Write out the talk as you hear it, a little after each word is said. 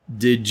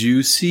Did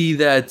you see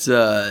that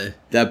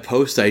that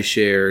post I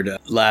shared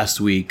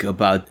last week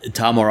about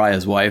Tom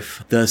Araya's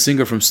wife, the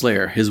singer from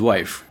Slayer, his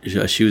wife?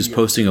 She was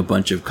posting a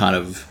bunch of kind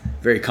of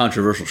very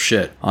controversial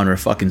shit on her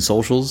fucking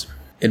socials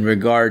in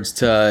regards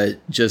to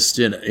just,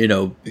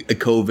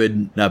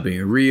 COVID not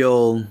being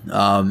real,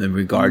 in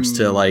regards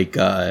to like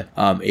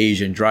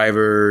Asian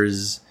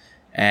drivers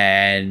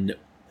and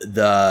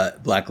the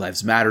Black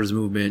Lives Matters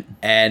movement,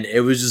 and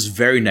it was just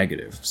very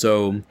negative.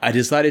 So I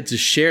decided to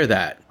share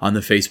that on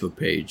the Facebook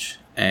page,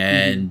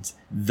 and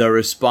the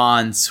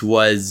response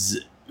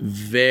was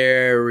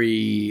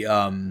very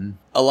a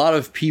lot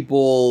of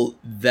people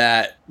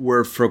that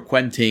were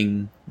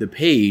frequenting the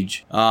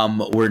page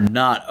were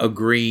not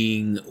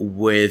agreeing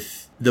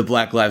with the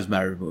Black Lives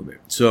Matter movement.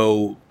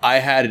 So I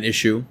had an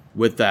issue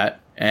with that.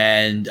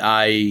 And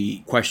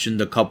I questioned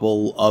a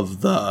couple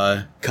of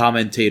the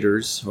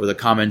commentators or the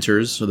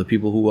commenters or the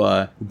people who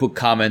put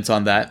comments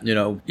on that.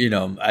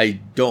 I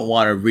don't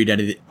want to read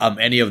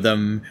any of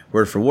them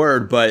word for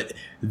word, but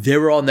they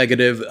were all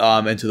negative,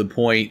 and to the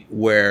point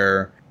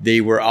where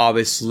they were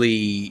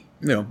obviously,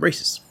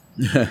 racist.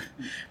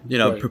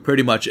 Right.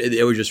 Pretty much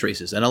it was just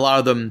racist. And a lot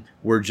of them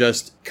were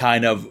just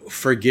kind of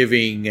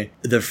forgiving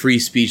the free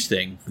speech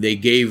thing. They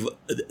gave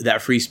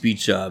that free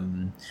speech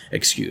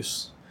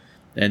excuse.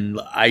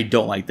 And I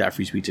don't like that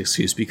free speech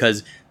excuse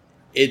because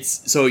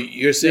it's, so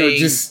you're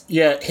saying...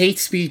 hate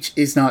speech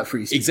is not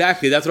free speech.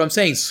 Exactly, that's what I'm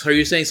saying. So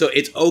you're saying, so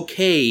it's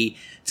okay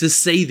to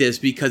say this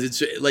because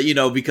it's like,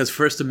 because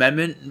First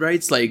Amendment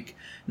rights, like,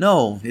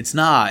 no, it's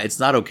not. It's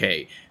not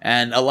okay.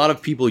 And a lot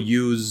of people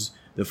use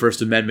the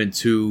First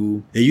Amendment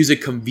they use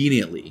it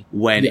conveniently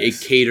when it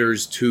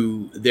caters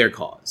to their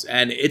cause.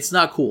 And it's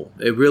not cool.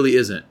 It really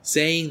isn't.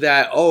 Saying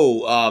that,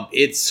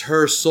 it's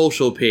her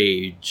social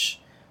page...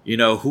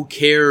 who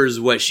cares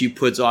what she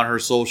puts on her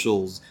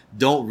socials?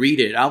 Don't read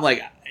it. I'm like,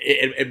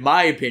 in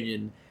my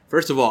opinion,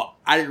 first of all,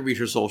 I didn't read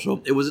her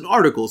social. It was an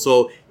article.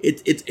 So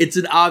it's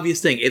an obvious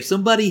thing. If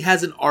somebody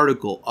has an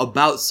article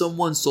about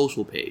someone's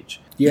social page,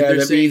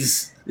 that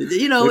means...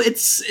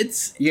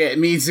 it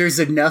means there's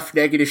enough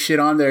negative shit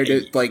on there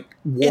to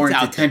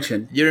warrant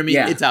attention. You know what I mean?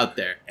 Yeah. It's out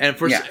there, and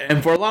for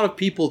a lot of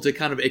people to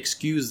kind of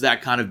excuse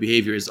that kind of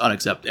behavior is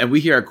unacceptable. And we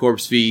here at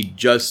Corpse Feed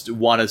just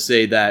want to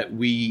say that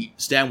we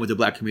stand with the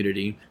Black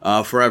community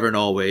forever and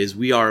always.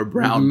 We are a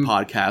brown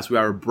podcast. We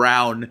are a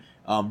brown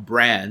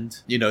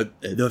brand.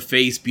 The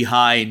face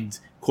behind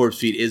Corpse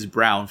Feed is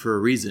brown for a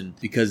reason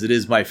because it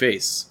is my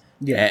face.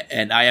 Yeah,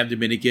 and I am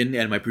Dominican,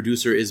 and my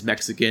producer is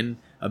Mexican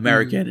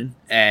American,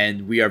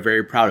 and we are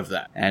very proud of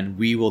that. And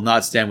we will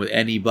not stand with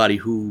anybody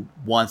who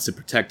wants to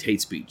protect hate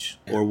speech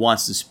or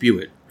wants to spew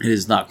it. It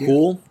is not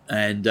cool,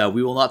 and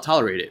we will not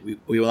tolerate it.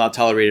 We will not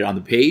tolerate it on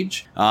the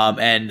page.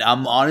 And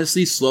I'm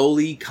honestly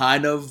slowly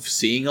kind of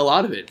seeing a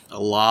lot of it.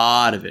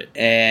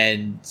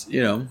 And,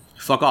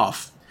 fuck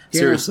off.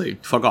 Seriously,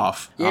 fuck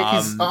off. Yeah,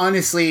 because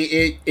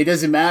honestly, it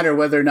doesn't matter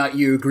whether or not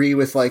you agree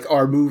with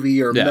our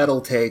movie or metal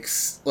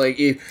takes.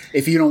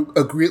 If you don't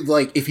agree,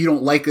 if you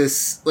don't like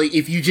us,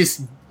 if you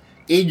just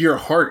in your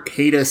heart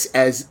hate us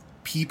as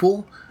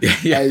people,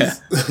 then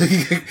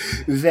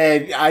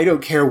I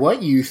don't care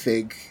what you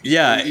think.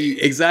 Yeah,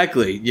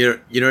 exactly. You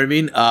know what I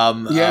mean?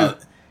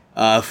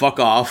 Fuck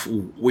off.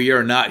 We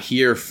are not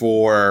here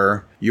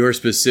for your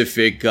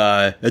specific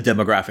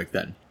demographic.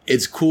 Then.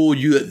 It's cool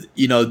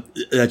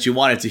that you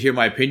wanted to hear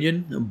my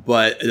opinion,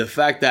 but the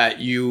fact that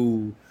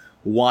you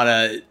want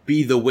to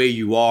be the way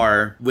you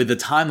are with a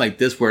time like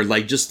this where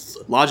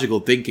just logical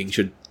thinking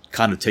should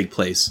kind of take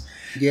place.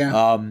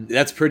 Yeah.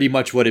 That's pretty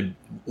much what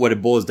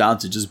it boils down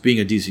to, just being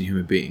a decent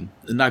human being.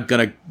 I'm not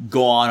going to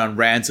go on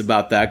rants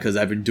about that because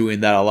I've been doing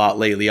that a lot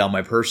lately on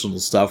my personal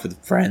stuff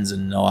with friends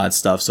and all that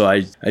stuff. So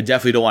I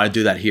definitely don't want to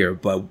do that here,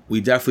 but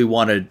we definitely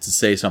wanted to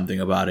say something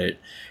about it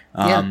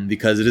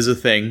because it is a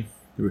thing.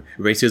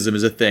 Racism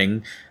is a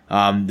thing.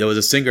 There was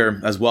a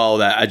singer as well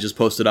that I just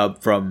posted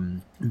up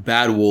from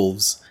Bad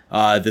Wolves.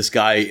 This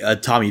guy,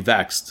 Tommy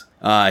Vexed,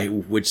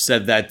 which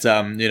said that,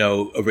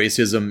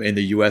 racism in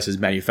the U.S. is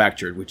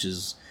manufactured, which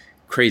is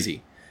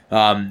crazy.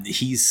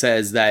 He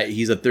says that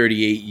he's a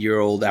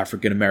 38-year-old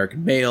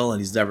African-American male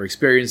and he's never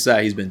experienced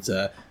that. He's been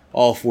to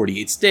all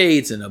 48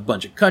 states and a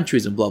bunch of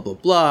countries and blah, blah,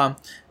 blah.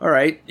 All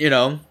right,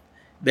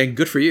 then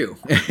good for you.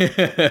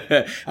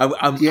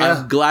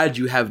 I'm glad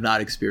you have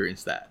not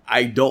experienced that.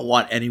 I don't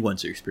want anyone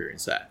to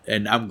experience that.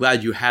 And I'm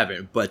glad you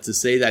haven't. But to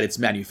say that it's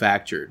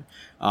manufactured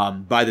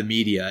by the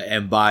media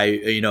and by,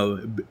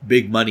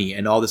 big money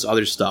and all this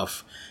other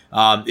stuff,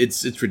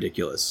 it's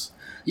ridiculous.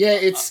 Yeah,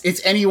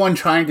 it's anyone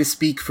trying to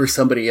speak for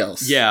somebody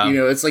else. Yeah.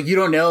 It's like you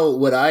don't know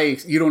what I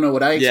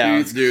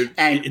experienced. Yeah, dude.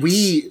 And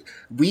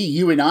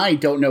you and I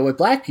don't know what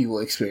Black people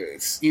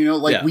experience.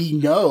 We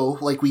know,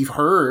 we've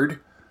heard,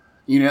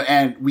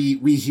 and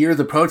we hear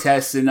the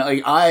protests, and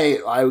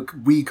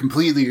we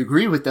completely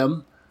agree with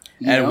them.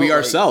 And we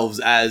ourselves,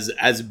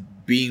 as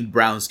being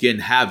brown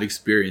skinned, have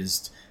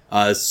experienced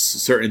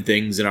certain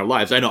things in our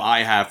lives. I know I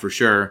have for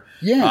sure.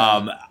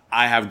 Yeah.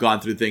 I have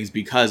gone through things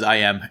because I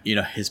am,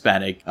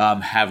 Hispanic,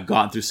 have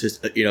gone through,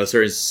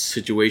 certain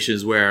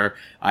situations where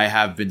I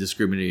have been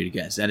discriminated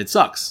against, and it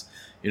sucks.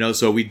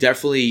 So we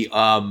definitely,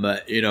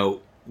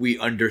 we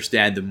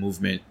understand the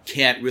movement,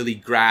 can't really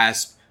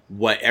grasp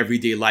what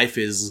everyday life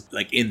is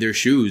like in their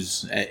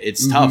shoes.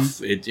 It's tough.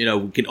 We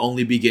can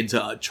only begin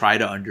to try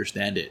to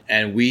understand it.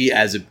 And we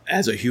as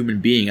a human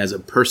being, as a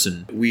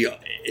person,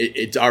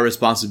 it's our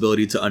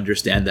responsibility to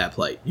understand that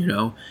plight,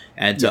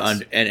 and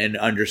to and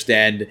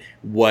understand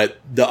what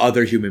the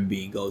other human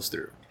being goes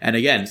through. And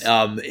again,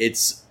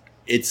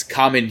 it's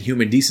common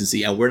human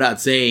decency, and we're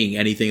not saying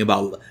anything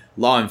about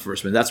law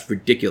enforcement. That's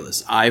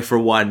ridiculous. I, for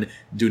one,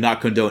 do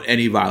not condone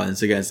any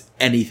violence against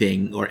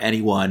anything or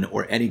anyone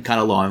or any kind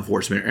of law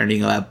enforcement or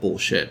anything of that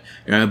bullshit.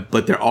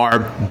 But there are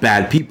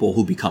bad people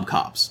who become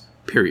cops.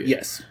 Period.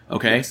 Yes.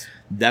 Okay? Yes.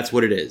 That's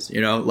what it is.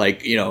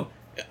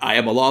 I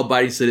am a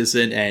law-abiding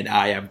citizen, and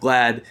I am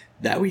glad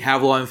that we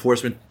have law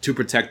enforcement to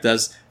protect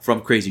us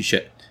from crazy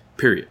shit.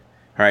 Period.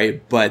 All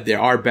right? But there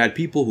are bad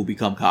people who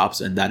become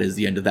cops, and that is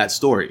the end of that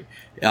story.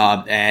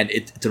 And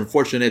it's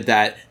unfortunate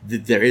that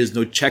there is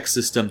no check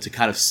system to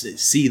kind of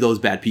see those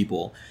bad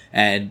people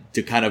and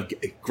to kind of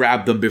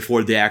grab them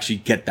before they actually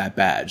get that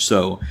badge.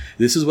 So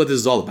this is what this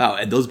is all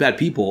about. And those bad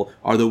people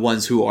are the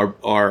ones who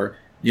are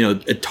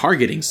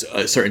targeting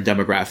certain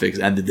demographics,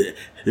 and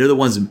they're the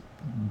ones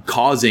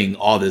causing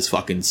all this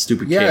fucking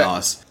stupid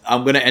chaos.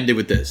 I'm going to end it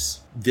with this.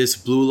 This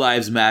Blue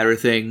Lives Matter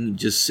thing,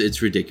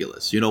 it's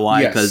ridiculous. You know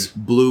why? Because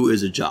blue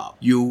is a job.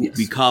 You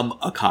become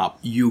a cop.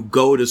 You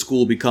go to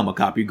school, become a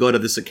cop. You go to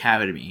this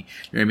academy, you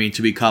know what I mean,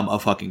 to become a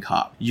fucking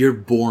cop. You're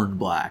born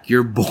black.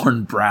 You're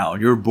born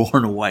brown. You're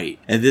born white.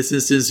 In this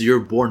instance, you're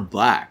born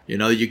black.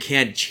 You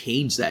can't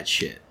change that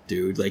shit,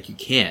 dude. Like, you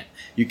can't.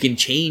 You can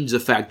change the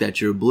fact that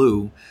you're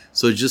blue,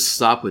 so just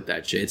stop with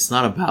that shit. It's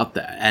not about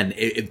that. And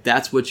if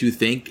that's what you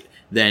think,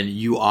 then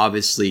you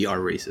obviously are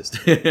racist.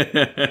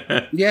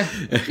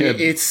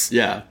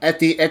 At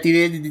the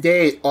end of the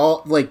day,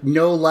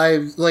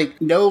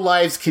 no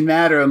lives can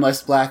matter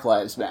unless Black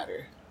lives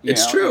matter.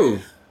 It's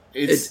true.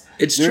 It's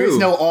true. There is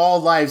no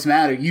all lives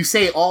matter. You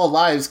say all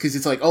lives because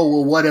it's like, oh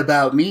well, what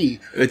about me?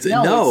 It's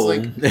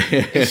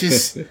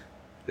just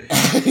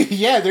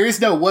there is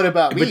no what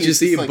about me. But you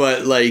see,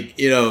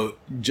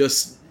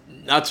 just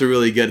not to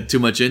really get too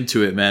much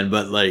into it, man.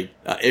 But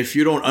if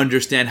you don't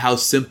understand how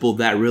simple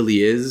that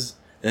really is,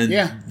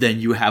 then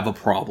you have a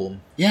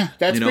problem. Yeah,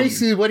 that's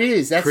basically what it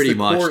is. That's pretty the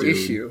core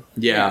issue.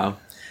 Yeah.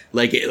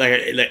 Like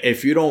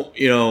if you don't,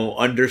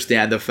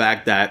 understand the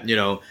fact that,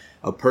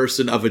 a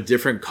person of a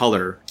different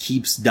color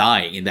keeps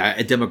dying and that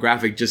a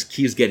demographic just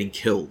keeps getting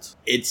killed.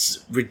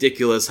 It's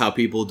ridiculous how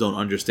people don't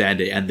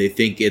understand it, and they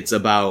think it's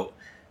about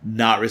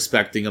not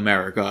respecting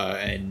America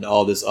and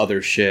all this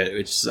other shit,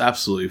 which is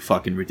absolutely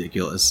fucking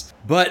ridiculous.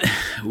 But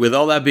with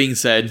all that being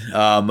said,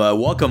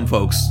 welcome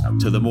folks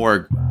to The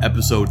Morgue,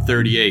 episode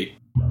 38.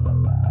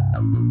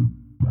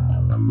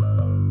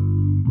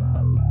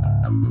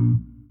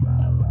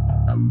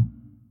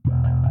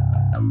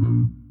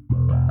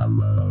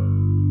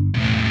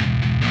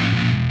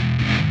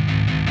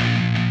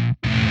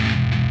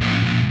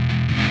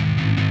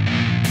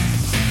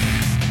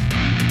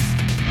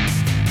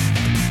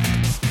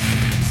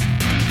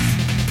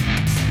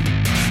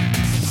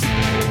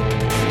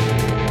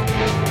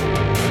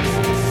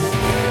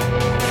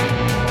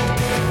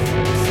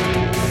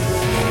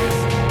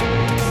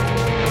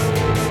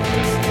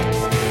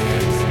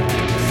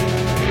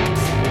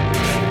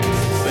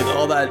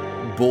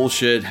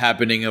 Bullshit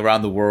happening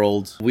around the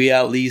world, we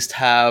at least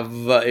have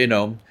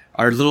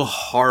our little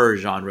horror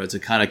genre to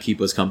kind of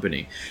keep us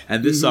company.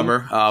 And this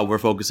summer we're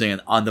focusing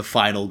on the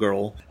final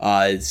girl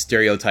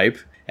stereotype,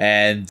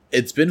 and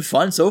it's been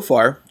fun so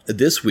far.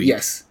 This week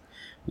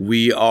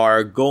we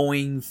are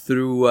going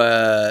through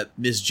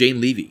Miss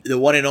Jane Levy, the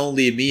one and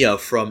only Mia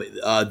from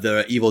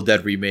the Evil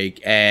Dead remake,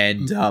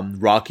 and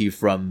Rocky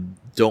from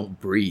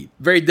Don't Breathe.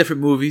 Very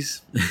different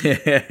movies.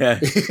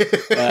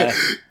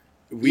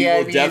 We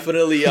will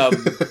definitely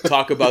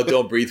talk about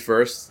Don't Breathe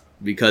first,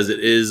 because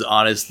it is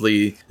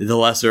honestly the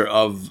lesser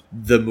of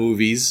the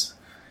movies.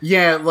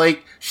 Yeah,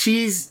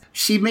 she has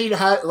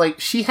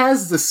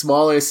the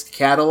smallest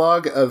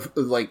catalog of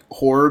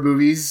horror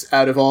movies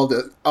out of all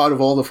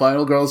the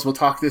Final Girls we'll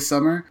talk this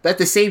summer. But at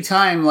the same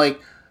time,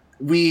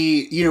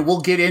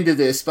 we'll get into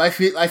this, but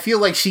I feel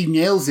like she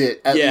nails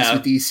it at least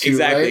with these two.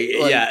 Exactly.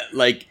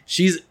 Right?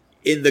 She's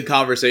in the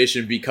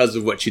conversation because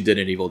of what she did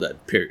in Evil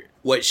Dead. Period.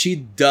 What she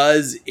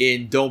does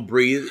in Don't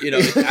Breathe,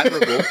 it's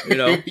admirable,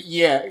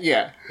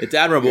 It's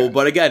admirable,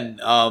 but again,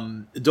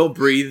 Don't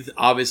Breathe,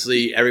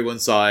 obviously everyone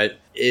saw it.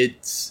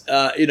 It's,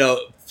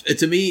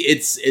 to me,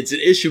 it's an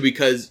issue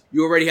because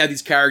you already have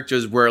these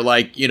characters where,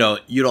 you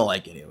don't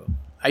like any of them.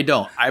 I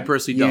don't. I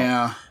personally don't.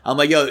 Yeah. I'm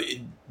like,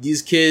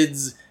 these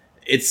kids,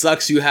 it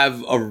sucks you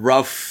have a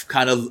rough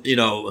kind of,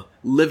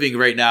 living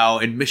right now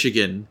in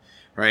Michigan,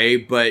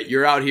 right? But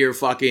you're out here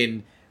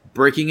fucking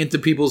breaking into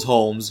people's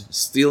homes,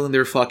 stealing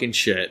their fucking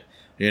shit,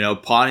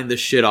 pawning the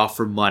shit off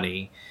for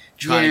money,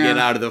 trying to get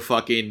out of the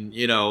fucking,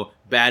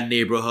 bad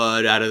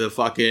neighborhood, out of the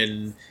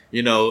fucking,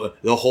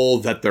 the hole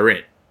that they're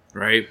in,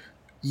 right?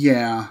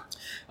 Yeah.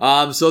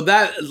 So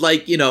that,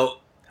 like, I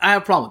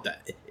have a problem with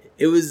that.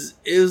 It was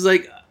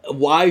like,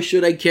 why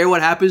should I care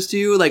what happens to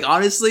you? Like,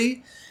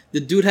 honestly, the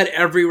dude had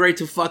every right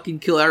to fucking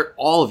kill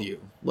all of you.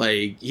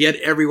 Like, he had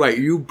every right.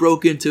 You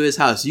broke into his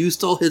house. You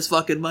stole his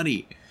fucking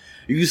money.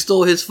 You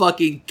stole his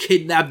fucking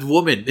kidnapped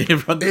woman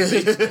from the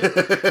basement.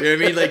 You know what I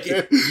mean? Like,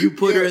 you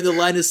put her in the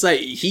line of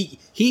sight.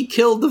 He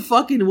killed the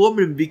fucking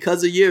woman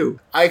because of you.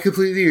 I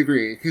completely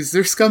agree, because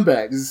they're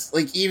scumbags.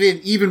 Like,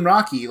 even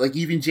Rocky, like,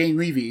 even Jane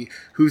Levy,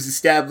 who's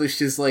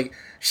established as, like,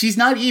 she's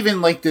not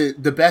even, like,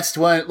 the best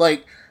one,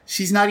 like,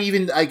 she's not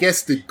even, I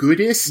guess, the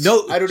goodest.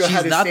 No, I don't know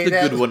how to say that. She's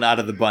not the good one out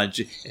of the bunch.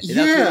 And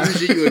that's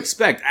what usually you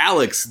expect.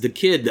 Alex, the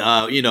kid,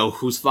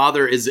 whose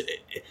father is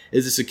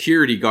a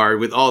security guard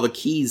with all the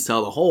keys to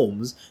all the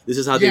homes. This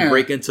is how they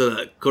break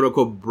into, quote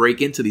unquote,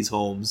 break into these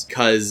homes,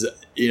 because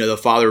the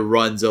father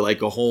runs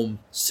a home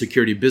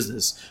security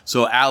business.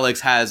 So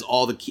Alex has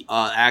all the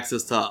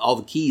access to all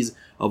the keys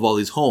of all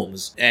these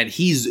homes, and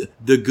he's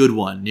the good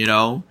one.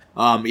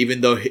 Even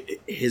though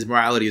his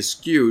morality is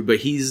skewed, but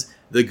he's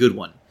the good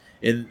one.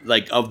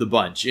 Of the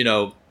bunch,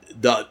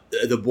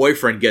 the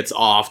boyfriend gets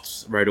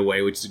off right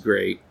away, which is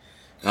great.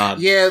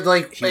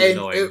 He's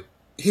annoying.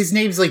 His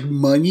name's like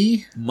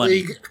Money.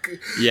 Like,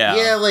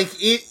 yeah, like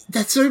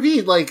that's what I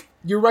mean. Like,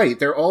 you're right.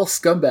 They're all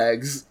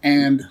scumbags,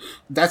 and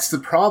that's the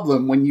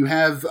problem when you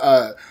have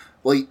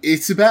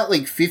it's about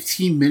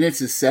 15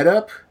 minutes of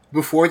setup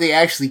before they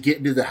actually get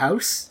into the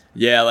house.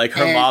 Yeah, like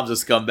her mom's a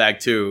scumbag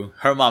too.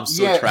 Her mom's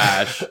so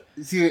trash.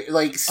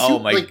 Oh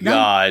my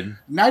god!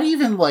 Not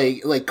even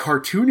like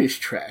cartoonish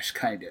trash,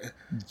 kind of.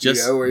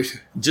 Just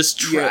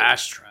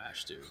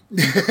trash,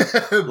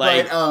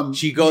 dude.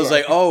 She goes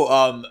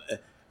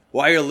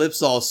why are your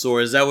lips all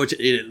sore? Is that what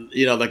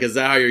is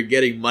that how you're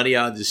getting money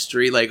out of the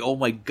street? Like, oh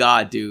my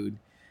god, dude.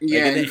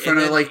 Yeah, in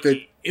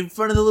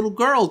front of the little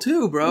girl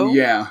too, bro.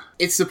 Yeah.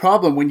 It's the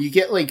problem when you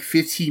get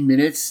 15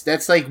 minutes,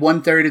 that's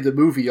 1/3 of the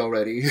movie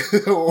already.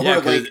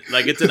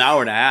 It's an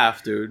hour and a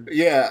half, dude.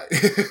 Yeah.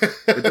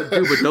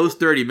 but those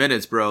 30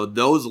 minutes, bro,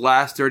 those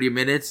last 30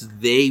 minutes,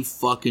 they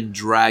fucking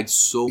dragged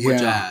so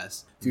much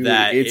ass. Dude,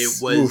 that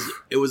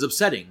it was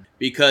upsetting,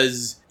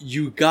 because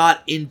you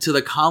got into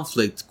the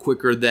conflict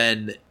quicker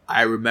than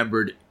I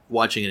remembered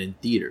watching it in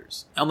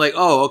theaters. I'm like,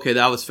 oh, okay,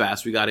 that was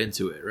fast. We got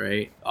into it,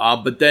 right?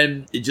 But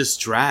then it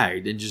just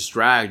dragged and just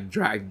dragged.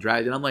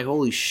 And I'm like,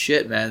 holy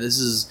shit, man, this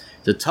is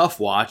a tough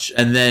watch.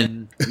 And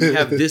then we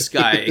have this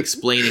guy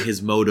explaining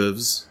his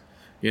motives,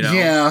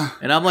 Yeah.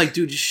 And I'm like,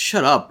 dude, just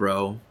shut up,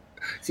 bro.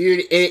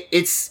 Dude,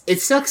 it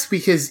sucks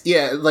because,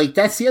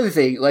 that's the other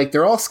thing.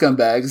 They're all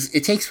scumbags.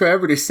 It takes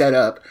forever to set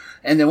up.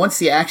 And then once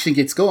the action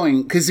gets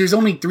going, because there's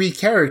only 3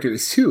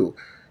 characters, too.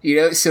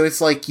 So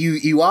it's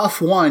you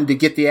off one to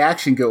get the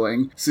action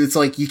going. So it's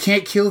you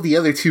can't kill the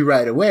other 2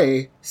 right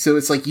away. So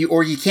it's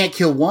you can't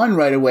kill one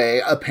right away,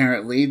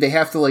 apparently. They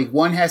have to,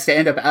 one has to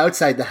end up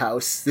outside the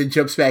house, then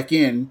jumps back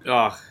in.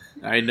 Oh,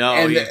 I know.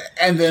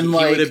 And then, he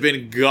would have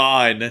been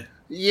gone.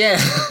 Yeah.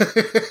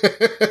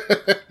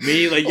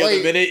 Me,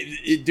 the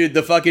minute, dude,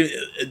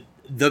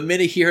 the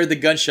minute he heard the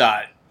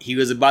gunshot, he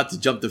was about to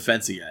jump the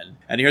fence again.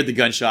 And he heard the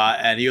gunshot,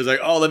 and he was like,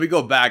 oh, let me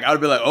go back. I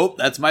would be like, oh,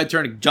 that's my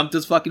turn to jump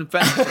this fucking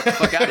fence. Get the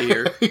fuck out of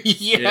here.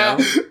 Yeah.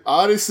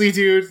 Honestly,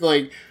 dude,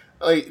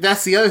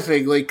 that's the other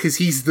thing, because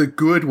he's the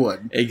good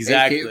one.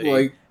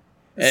 Exactly.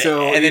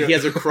 And then he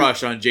has a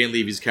crush on Jane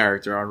Levy's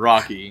character, on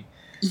Rocky.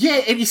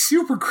 Yeah, and he's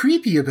super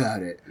creepy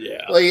about it.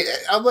 Yeah.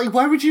 I'm like,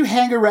 why would you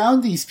hang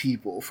around these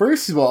people?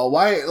 First of all,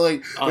 why,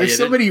 there's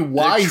so many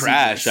whys. They're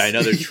trash. I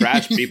know, they're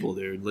trash people,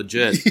 dude.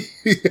 Legit.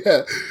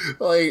 Yeah.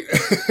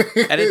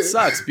 And it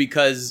sucks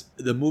because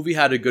the movie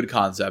had a good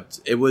concept.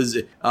 It was,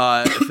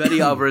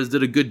 Fede Alvarez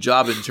did a good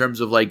job in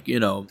terms of,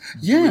 doing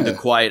the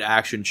quiet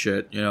action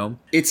shit,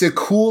 It's a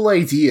cool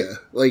idea.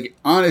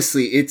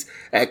 Honestly, it's,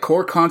 at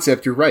core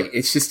concept, you're right.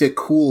 It's just a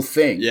cool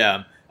thing.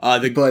 Yeah.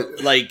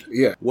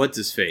 What's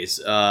his face?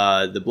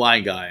 The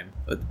blind guy.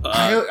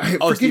 I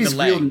forget his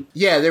real.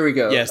 Yeah, there we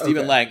go. Yeah,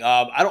 Stephen Lang.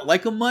 I don't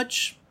like him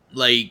much.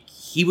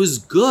 He was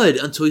good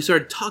until he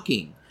started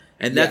talking,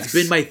 and that's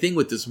been my thing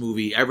with this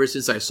movie ever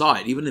since I saw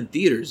it, even in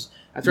theaters.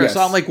 After I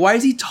saw him, why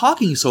is he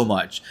talking so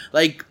much?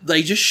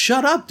 Just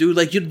shut up,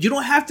 dude. You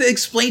don't have to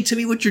explain to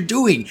me what you're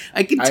doing.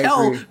 I can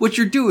tell what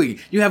you're doing.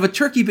 You have a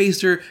turkey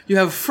baster. You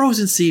have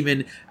frozen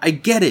semen. I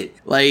get it.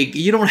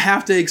 You don't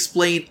have to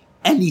explain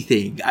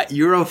anything.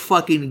 You're a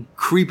fucking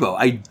creepo.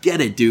 I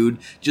get it, dude.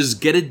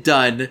 Just get it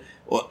done,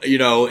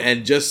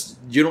 and just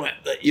you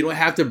don't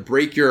have to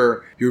break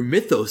your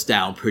mythos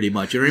down. Pretty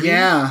much, you know what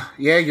I mean?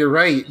 Yeah, you're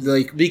right.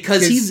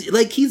 Because he's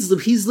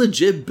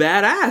legit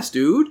badass,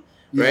 dude.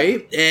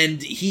 Right?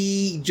 And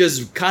he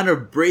just kind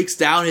of breaks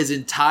down his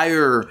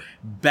entire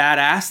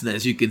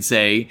badassness, you can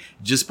say,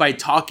 just by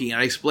talking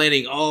and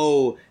explaining,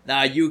 oh,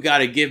 now you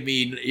gotta give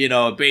me,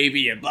 a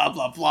baby and blah,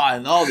 blah, blah,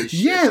 and all this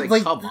shit. Yeah,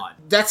 come on.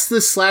 That's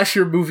the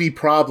slasher movie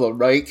problem,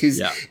 right?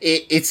 Because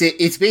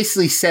it's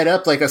basically set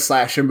up like a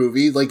slasher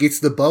movie. It's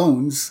the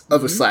bones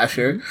of a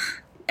slasher.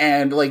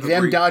 And like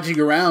them dodging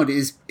around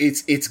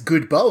it's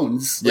good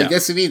bones. Like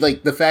that's what I mean.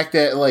 Like the fact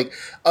that like,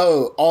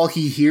 oh, all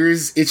he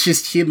hears, it's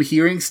just him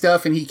hearing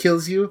stuff and he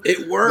kills you.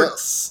 It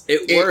works. Well,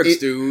 it works,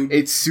 dude.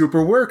 It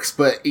super works.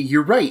 But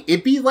you're right.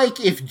 It'd be like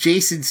if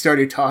Jason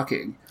started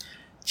talking.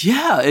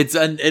 Yeah, it's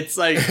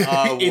like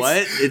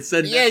what? It's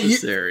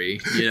unnecessary.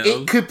 You know,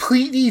 it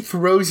completely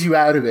throws you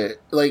out of it.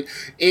 Like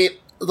it.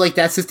 Like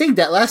that's the thing.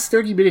 That last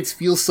 30 minutes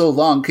feels so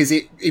long because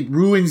it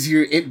ruins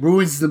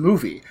the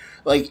movie.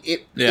 Like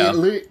it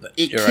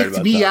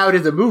kicked me out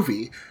of the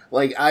movie.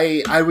 Like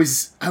I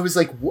was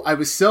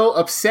so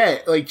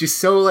upset, like just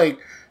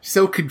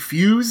so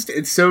confused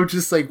and so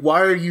just like,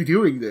 why are you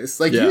doing this?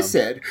 Like you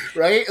said,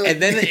 right? Like,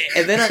 and then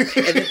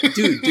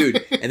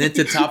dude, and then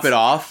to top it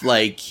off,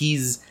 like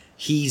he's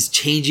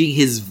changing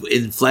his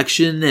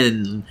inflection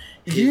and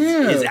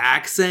his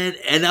accent,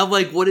 and I'm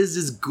like, what is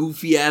this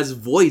goofy ass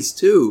voice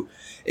too?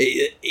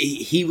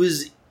 He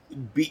was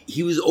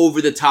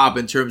over the top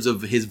in terms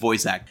of his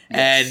voice act,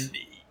 and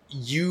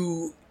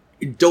you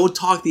don't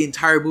talk the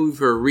entire movie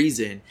for a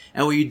reason,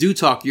 and when you do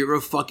talk, you're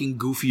a fucking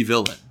goofy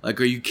villain. Like,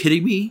 are you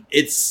kidding me?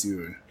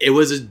 It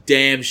was a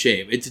damn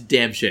shame. It's a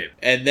damn shame.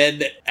 And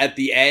then at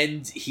the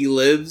end, he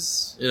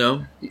lives. You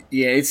know?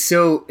 Yeah, it's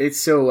so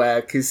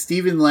whack because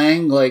Stephen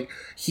Lang, like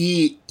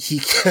he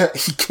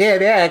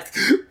can't act,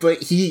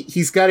 but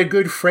he's got a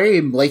good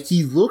frame. Like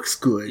he looks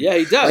good. Yeah,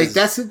 he does. Like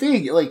that's the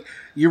thing. Like.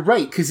 You're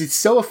right, because it's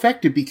so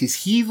effective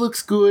because he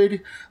looks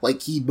good,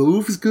 like he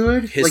moves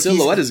good. His like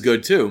silhouette is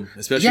good too,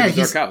 especially in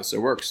Dark House. It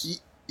works.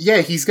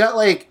 Yeah, he's got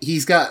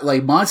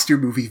monster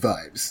movie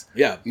vibes.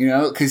 Yeah, you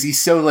know, because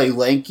he's so like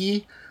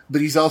lanky,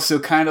 but he's also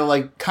kind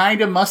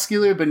of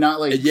muscular, but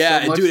not like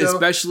so much dude. so.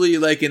 Especially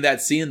like in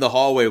that scene in the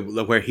hallway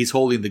where he's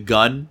holding the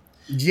gun.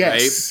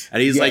 Yes. Right?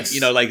 And he's like, you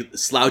know, like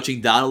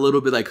slouching down a little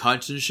bit, like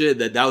hunched and shit.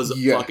 That was a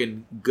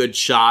fucking good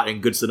shot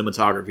and good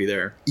cinematography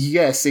there.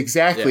 Yes,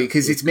 exactly.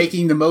 Because it's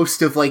making the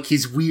most of like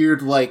his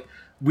weird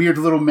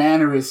little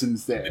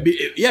mannerisms there.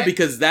 Yeah,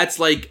 because that's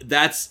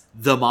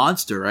the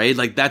monster, right?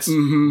 Like that's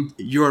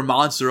your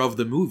monster of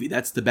the movie.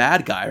 That's the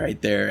bad guy right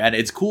there. And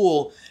it's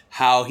cool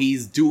how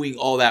he's doing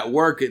all that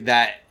work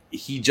that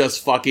he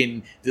just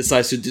fucking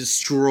decides to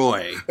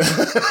destroy.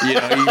 You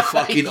know, he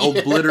fucking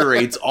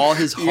obliterates all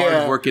his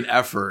hard work and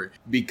effort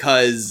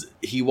because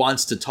he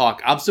wants to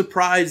talk. I'm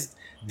surprised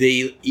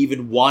they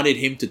even wanted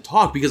him to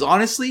talk because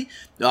honestly,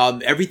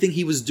 everything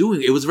he was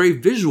doing, it was very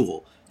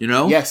visual. You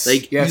know,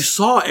 you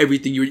saw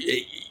everything.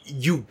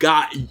 You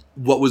got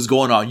what was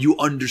going on. You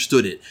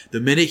understood it. The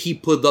minute he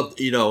pulled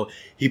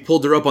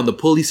her up on the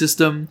pulley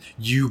system,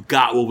 you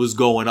got what was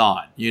going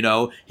on. You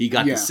know, he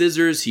got the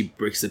scissors, he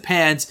breaks the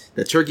pants,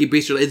 the turkey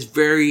baster. It's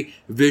very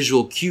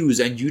visual cues,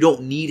 and you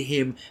don't need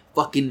him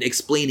fucking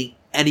explaining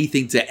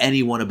anything to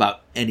anyone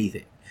about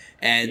anything.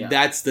 And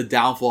that's the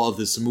downfall of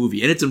this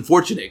movie. And it's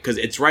unfortunate because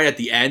it's right at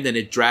the end and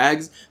it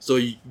drags. So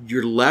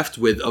you're left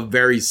with a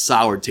very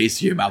sour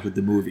taste in your mouth with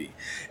the movie.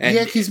 And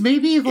because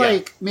maybe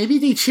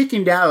they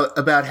chickened out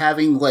about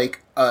having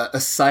like a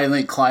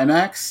silent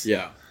climax.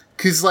 Yeah.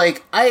 Because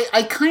like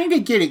I kind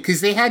of get it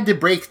because they had to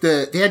break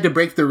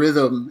the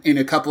rhythm in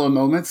a couple of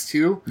moments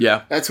too.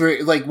 Yeah. That's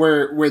where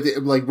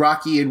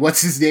Rocky and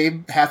what's his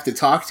name have to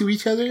talk to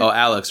each other. Oh,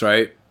 Alex,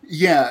 right?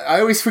 Yeah,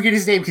 I always forget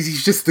his name because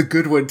he's just the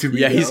good one to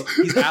me. Yeah,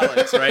 he's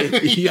Alex,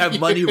 right? You have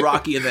Money,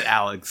 Rocky, and then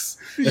Alex.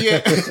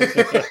 Yeah,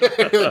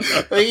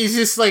 like, he's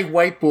just like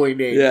white boy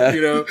name,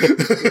 you know.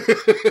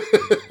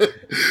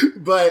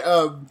 But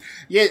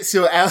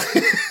so Alex.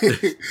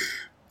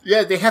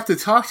 Yeah, they have to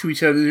talk to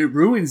each other. It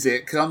ruins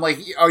it because I'm like,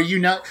 are you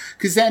not?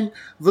 Because then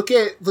look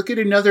at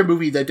another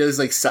movie that does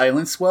like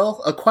silence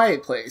well, A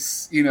Quiet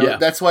Place. You know,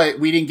 that's why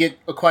we didn't get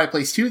A Quiet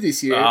Place 2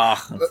 this year.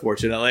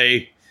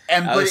 Unfortunately.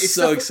 I was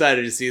so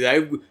excited to see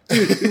that. Dude,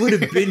 it would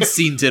have been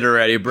seen it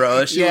already, bro.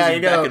 That shit was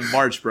back in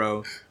March,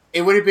 bro.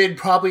 It would have been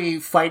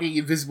probably fighting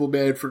Invisible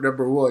Man for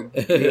number one.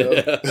 You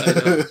know?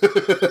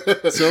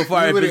 So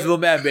far, Invisible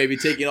Man, baby,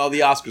 taking all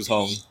the Oscars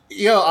home.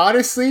 Yo,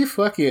 honestly,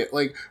 fuck it.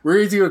 Like, we're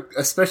going to do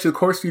a special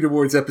Course Feed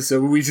Awards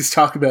episode where we just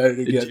talk about it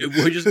again.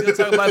 We're just going to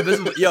talk about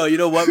Invisible. Yo, you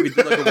know what? We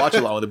did like a watch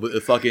along with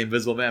the fucking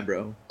Invisible Man,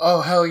 bro. Oh,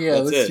 hell yeah.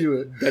 Let's do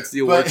it. That's the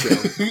award show.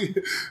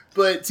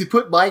 But to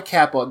put my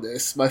cap on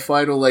this, my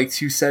final, like,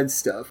 2 cents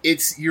stuff,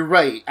 you're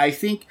right. I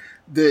think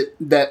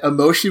that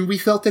emotion we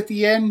felt at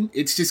the end,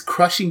 it's just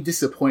crushing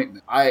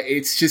disappointment.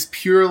 It's just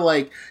pure,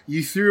 like,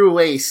 you threw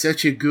away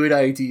such a good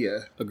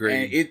idea.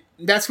 Agreed.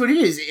 And that's what it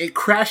is. It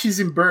crashes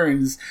and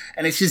burns,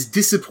 and it's just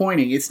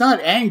disappointing. It's not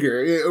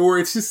anger, or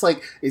it's just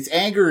like, it's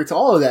anger, it's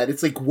all of that.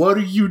 It's like, what are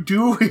you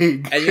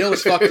doing? And you know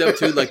what's fucked up,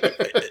 too? Like,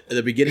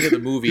 the beginning of the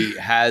movie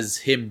has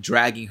him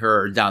dragging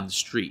her down the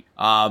street.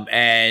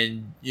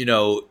 And, you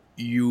know,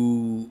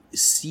 you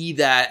see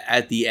that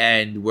at the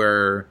end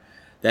where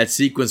that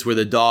sequence where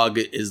the dog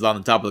is on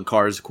the top of the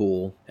car is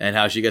cool, and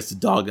how she gets the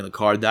dog in the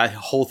car. That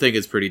whole thing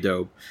is pretty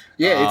dope.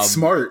 Yeah, it's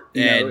smart.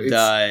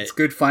 It's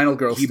good final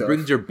girl stuff. He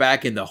brings her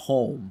back in the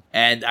home,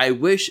 and I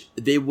wish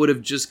they would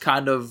have just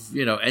kind of,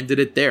 ended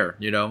it there,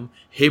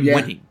 him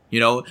winning.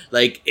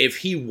 Like, if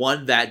he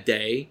won that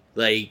day,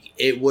 like,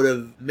 it would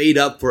have made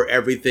up for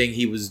everything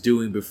he was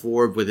doing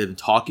before with him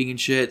talking and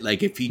shit.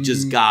 Like, if he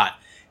just got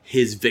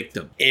his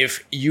victim.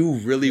 If you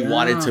really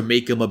wanted to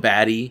make him a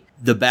baddie,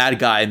 the bad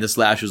guy in the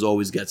slashers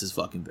always gets his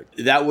fucking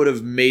victim. That would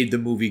have made the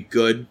movie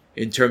good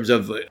in terms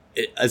of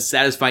a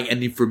satisfying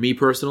ending for me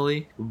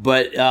personally.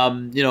 But,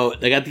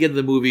 like, at the end of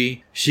the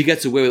movie, she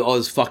gets away with all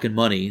this fucking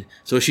money.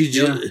 So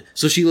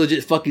she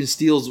legit fucking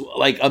steals,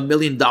 like, $1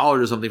 million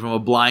or something from a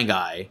blind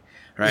guy.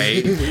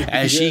 Right?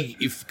 And she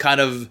kind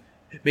of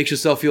makes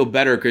herself feel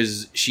better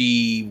because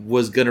she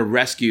was going to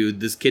rescue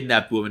this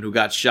kidnapped woman who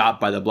got shot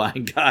by the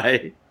blind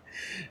guy.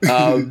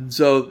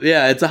 So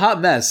yeah, it's a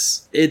hot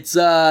mess. It's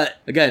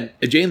again,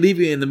 Jane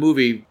Levy in the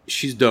movie,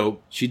 she's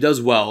dope. She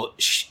does well.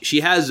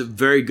 She has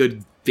very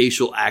good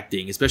facial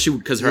acting, especially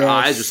because her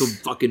eyes are so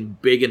fucking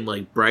big and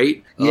like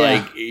bright.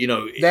 Yeah.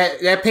 Like,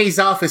 that pays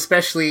off,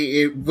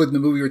 especially with the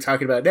movie we're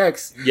talking about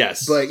next.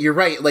 Yes. But you're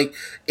right. Like,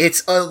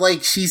 it's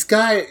like she's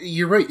got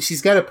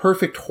a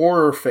perfect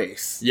horror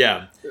face.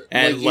 Yeah.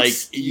 And like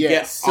you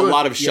get a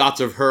lot of shots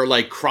of her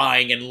like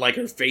crying and like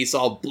her face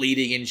all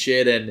bleeding and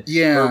shit, and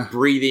her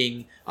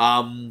breathing,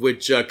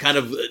 which kind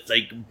of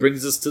like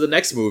brings us to the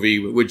next movie,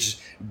 which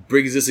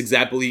brings this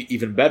example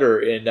even better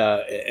in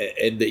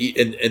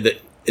the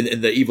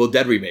Evil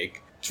Dead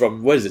remake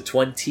from, what is it,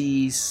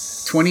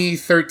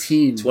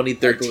 2013.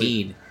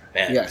 2013.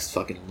 Man, it's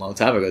fucking a long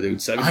time ago,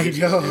 dude. I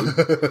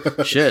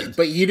know. Shit.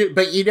 But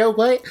you know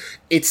what?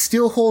 It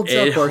still holds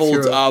up. It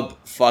holds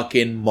up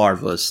fucking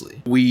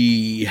marvelously.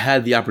 We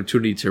had the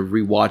opportunity to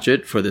rewatch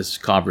it for this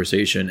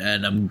conversation,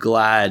 and I'm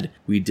glad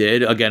we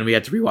did. Again, we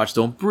had to rewatch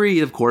Don't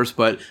Breathe, of course,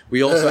 but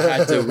we also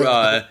had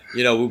to,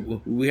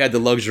 we had the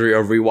luxury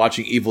of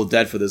rewatching Evil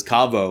Dead for this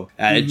convo,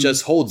 and it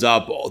just holds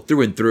up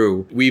through and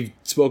through. We've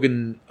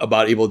spoken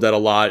about Evil Dead a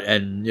lot,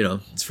 and,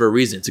 it's for a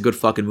reason. It's a good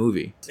fucking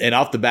movie. And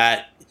off the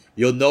bat,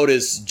 you'll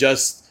notice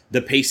just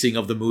the pacing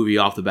of the movie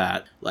off the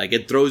bat. Like,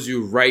 it throws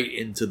you right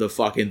into the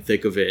fucking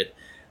thick of it.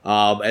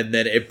 And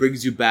then it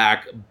brings you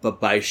back, but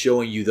by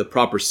showing you the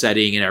proper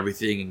setting and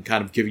everything and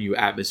kind of giving you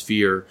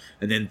atmosphere,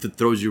 and then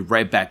throws you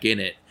right back in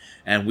it.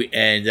 And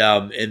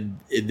in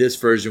this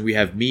version, we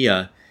have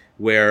Mia,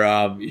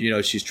 where,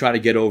 she's trying to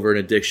get over an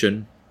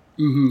addiction.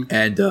 Mm-hmm.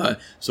 And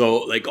so,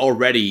 like,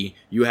 already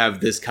you have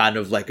this kind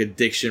of, like,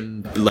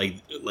 addiction, like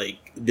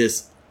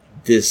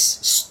this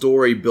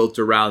story built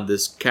around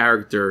this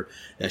character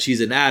that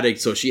she's an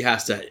addict, so she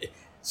has to,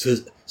 so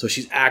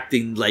she's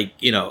acting like,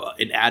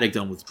 an addict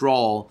on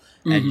withdrawal,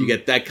 and you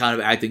get that kind of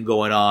acting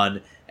going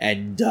on,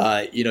 and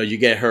you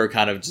get her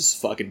kind of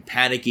just fucking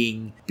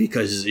panicking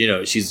because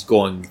she's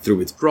going through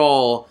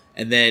withdrawal.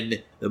 And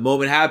then the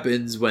moment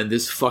happens when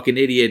this fucking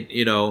idiot,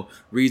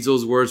 reads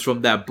those words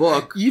from that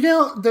book.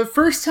 The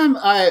first time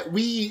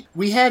we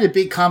had a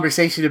big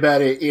conversation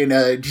about it in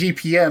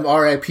GPM,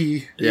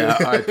 RIP. Yeah,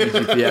 RIP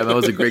GPM. That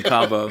was a great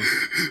combo.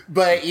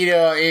 But,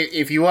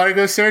 if you want to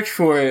go search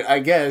for it, I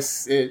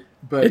guess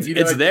But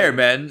it's there,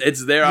 man.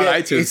 It's there on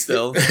iTunes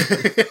still.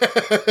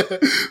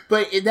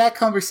 But in that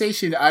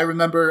conversation, I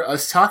remember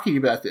us talking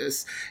about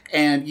this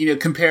and,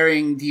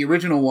 comparing the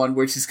original one,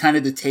 which is kind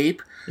of the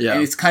tape. Yeah.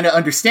 And it's kind of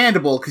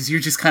understandable because you're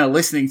just kind of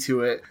listening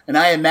to it. And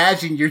I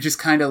imagine you're just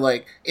kind of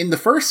like, in the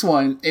first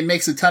one, it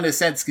makes a ton of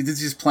sense because it's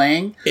just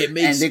playing. It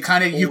makes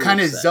and you kind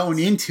of zone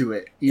into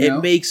it.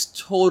 It makes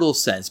total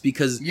sense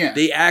because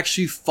they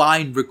actually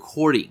find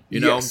recording,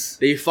 Yes.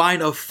 They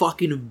find a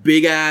fucking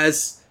big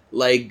ass,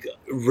 like,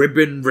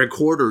 ribbon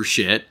recorder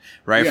shit,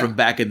 right, from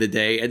back in the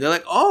day, and they're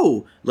like,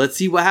 oh, let's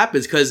see what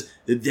happens, because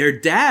their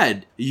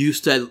dad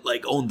used to,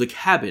 like, own the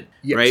cabin,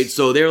 right,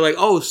 so they're like,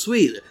 oh,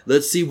 sweet,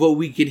 let's see what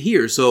we can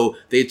hear, so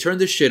they turn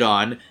the shit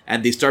on,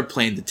 and they start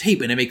playing the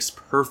tape, and it makes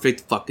perfect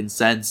fucking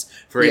sense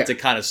for it to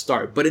kind of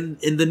start, but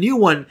in the new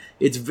one,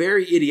 it's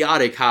very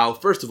idiotic how,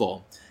 first of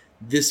all,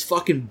 this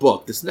fucking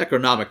book, this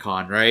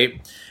Necronomicon,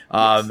 right,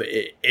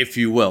 if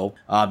you will,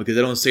 because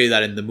I don't say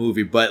that in the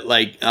movie, but,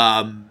 like,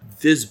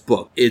 this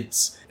book,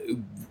 it's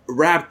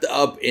wrapped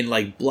up in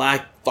like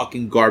black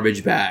fucking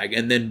garbage bag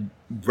and then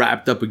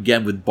wrapped up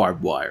again with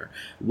barbed wire.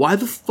 Why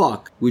the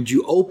fuck would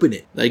you open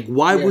it? Like,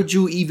 why would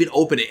you even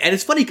open it? And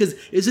it's funny because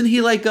isn't he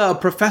like a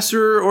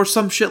professor or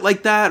some shit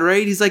like that,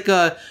 right? He's like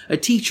a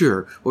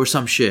teacher or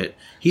some shit.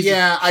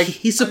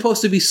 He's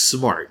supposed to be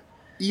smart.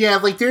 Yeah,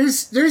 like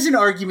there's an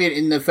argument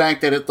in the fact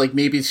that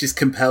maybe it's just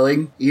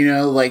compelling,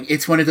 like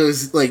it's one of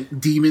those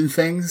like demon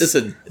things.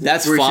 Listen,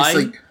 that's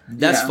fine.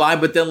 That's fine,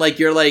 but then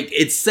you're like,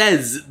 it's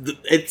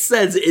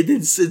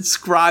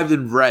inscribed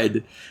in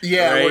red.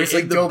 Yeah, right? Where it's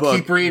like, don't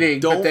keep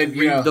reading. Don't but then,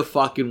 read the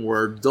fucking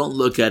word. Don't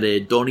look at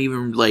it. Don't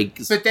even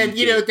But then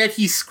that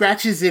he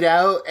scratches it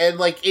out and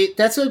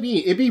that's what it'd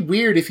be. It'd be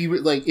weird if you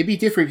it'd be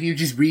different if you were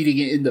just reading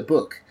it in the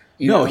book.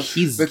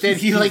 But then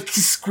he like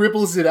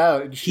scribbles it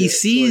out. And he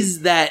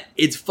sees that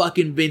it's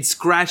fucking been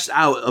scratched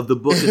out of the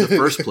book in the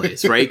first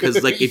place, right?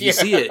 Because like if you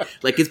see it,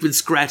 like it's been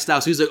scratched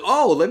out. So he's like,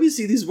 oh, let me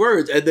see these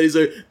words, and then he's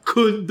like,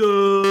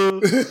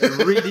 Kunda,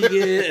 and reading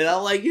it, and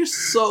I'm like, you're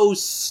so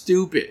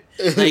stupid.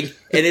 Like,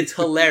 and it's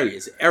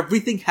hilarious.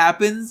 Everything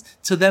happens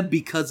to them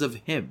because of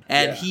him,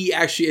 and he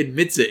actually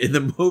admits it in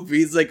the movie.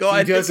 He's like, oh,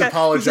 he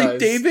apologize. He's like,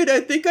 David,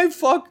 I think I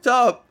fucked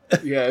up.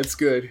 Yeah, it's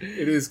good.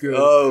 It is good.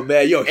 Oh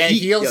man, and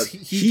he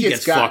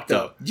gets fucked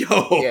up. Yo,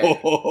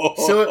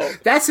 so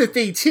that's the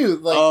thing too.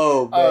 Like,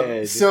 oh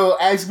man. So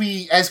as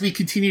we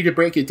continue to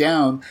break it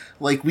down,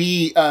 like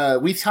we've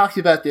talked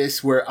about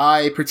this, where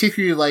I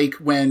particularly like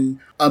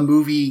when a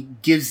movie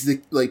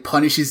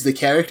punishes the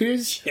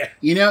characters. Yeah.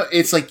 You know,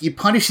 it's like it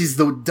punishes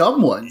the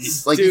dumb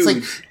ones. Like It's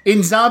like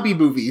in zombie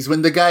movies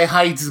when the guy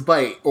hides the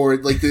bite, or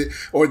like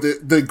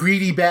the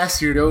greedy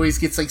bastard always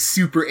gets like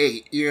Super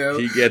 8. You know,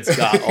 he gets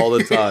got all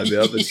the time.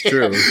 Yep, it's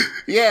true.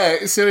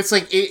 Yeah, so it's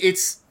like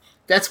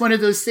that's one of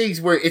those things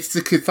where it's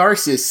the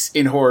catharsis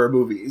in horror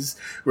movies,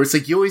 where it's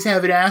like you always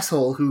have an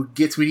asshole who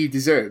gets what he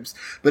deserves.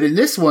 But in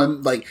this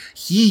one, like,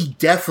 he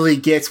definitely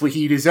gets what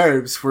he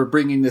deserves for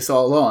bringing this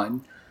all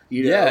on.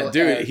 You know? Yeah,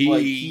 dude,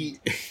 he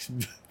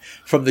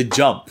from the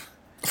jump.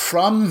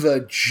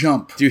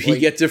 Dude, he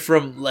gets it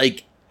from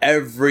like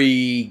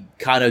every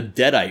kind of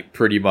deadite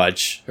pretty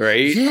much,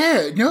 right?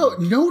 Yeah,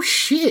 no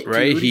shit,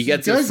 right? Dude. He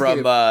gets it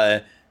from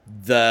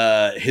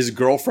his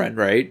girlfriend,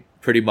 right?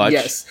 Pretty much.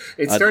 Yes.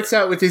 It starts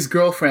out with his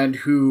girlfriend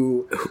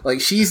who,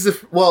 like, she's the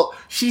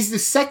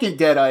second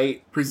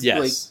deadite.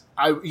 Yes.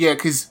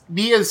 Because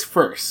Mia's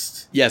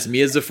first. Yes,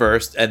 Mia's the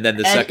first, and then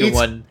the second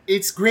one.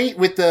 It's great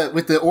with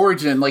the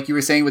origin, like you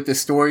were saying, with the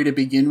story to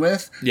begin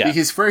with. Yeah.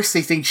 Because first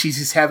they think she's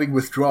just having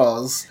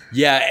withdrawals.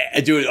 Yeah,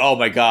 dude. Oh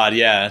my god,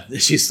 yeah.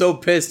 She's so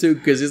pissed too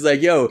because it's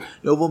like, yo,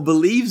 no one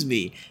believes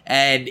me,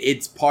 and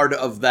it's part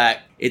of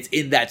that. It's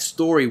in that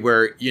story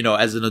where, you know,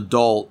 as an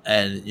adult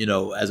and, you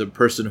know, as a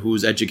person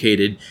who's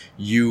educated,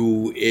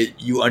 you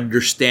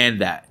understand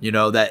that, you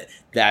know,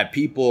 that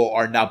people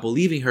are not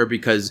believing her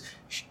because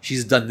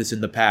she's done this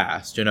in the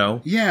past, you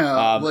know?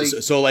 Yeah.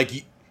 So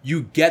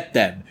you get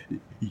them.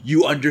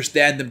 You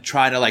understand them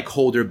trying to like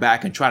hold her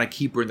back and trying to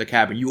keep her in the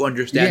cabin. You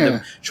understand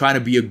them trying to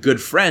be a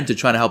good friend to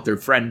try to help their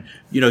friend,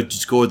 you know,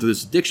 just go through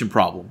this addiction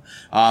problem.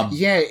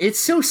 It's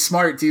so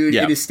smart, dude,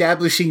 in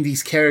establishing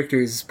these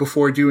characters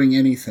before doing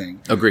anything.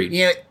 Agreed.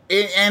 Yeah.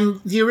 And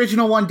the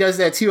original one does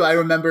that too. I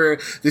remember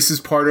this is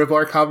part of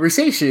our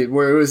conversation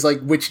where it was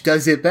like, which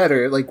does it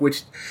better? Like,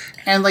 which,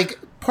 and like,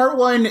 part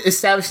one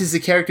establishes the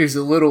characters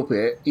a little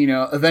bit, you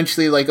know,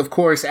 eventually, like, of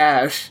course,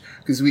 Ash,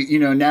 because we, you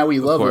know, now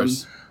we love him.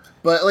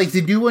 But, like, the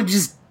new one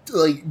just,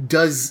 like,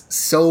 does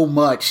so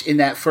much in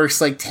that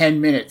first, like, 10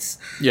 minutes.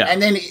 Yeah.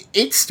 And then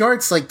it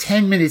starts, like,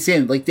 10 minutes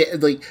in. Like,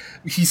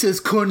 he says,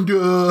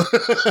 Kunda.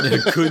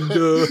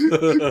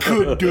 Kunda.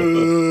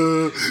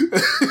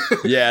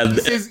 Yeah.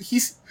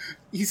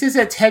 He says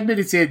that 10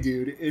 minutes in,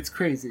 dude. It's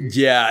crazy.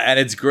 Yeah, and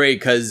it's great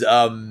because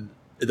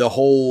the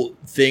whole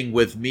thing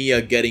with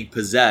Mia getting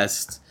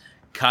possessed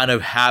kind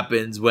of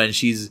happens when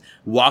she's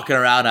walking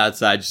around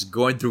outside, just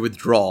going through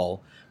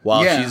withdrawal.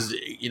 While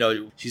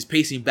she's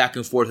pacing back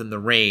and forth in the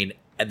rain,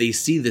 and they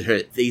see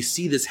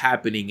this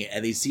happening,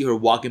 and they see her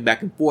walking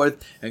back and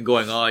forth and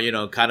going, oh, you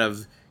know, kind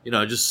of, you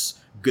know, just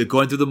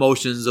going through the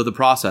motions of the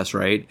process,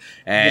 right?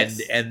 And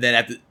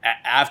then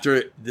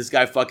after this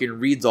guy fucking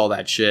reads all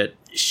that shit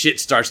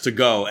starts to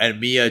go, and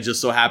Mia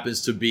just so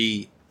happens to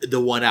be the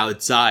one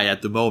outside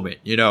at the moment,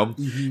 you know?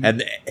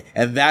 Mm-hmm.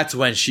 And that's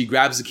when she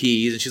grabs the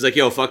keys and she's like,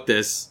 yo, fuck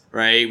this,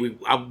 right?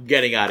 I'm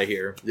getting out of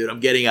here, dude. I'm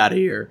getting out of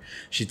here.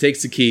 She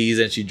takes the keys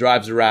and she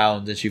drives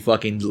around and she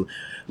fucking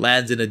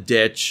lands in a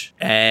ditch,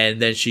 and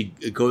then she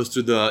goes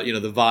through the, you know,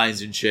 the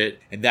vines and shit.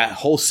 And that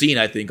whole scene,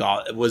 I think,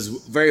 was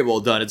very well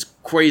done. It's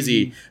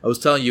crazy. Mm-hmm. I was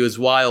telling you, it's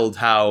wild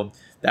how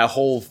that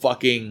whole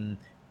fucking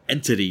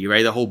entity,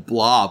 right? The whole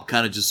blob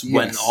kind of just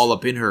went all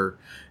up in her.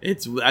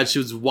 That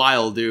shit was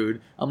wild,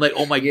 dude. I'm like,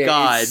 oh my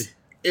god.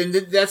 And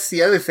that's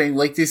the other thing.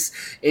 Like this,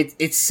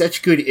 it's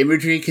such good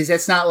imagery because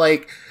that's not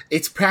like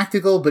it's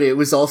practical, but it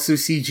was also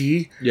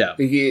CG. Yeah,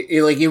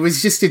 it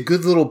was just a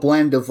good little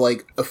blend of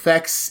like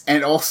effects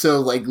and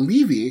also like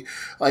Levy.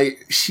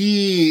 Like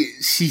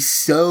she's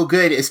so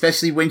good,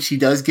 especially when she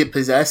does get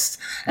possessed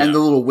and the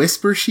little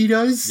whisper she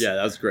does. Yeah,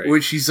 that was great.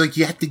 Where she's like,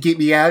 "You have to get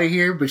me out of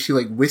here," but she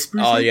like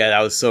whispers. Oh yeah, that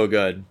was so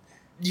good.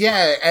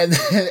 Yeah, and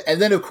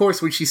then of course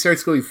when she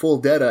starts going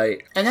full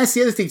Deadite, and that's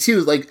the other thing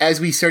too. Like as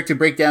we start to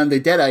break down the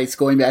Deadites,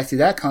 going back to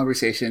that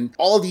conversation,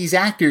 all these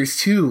actors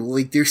too,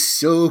 like they're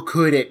so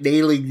good at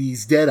nailing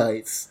these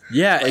Deadites.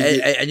 Yeah,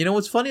 like, and you know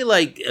what's funny?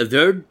 Like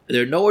they're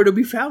nowhere to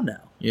be found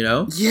now. You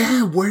know?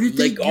 Yeah, where did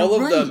they? Like all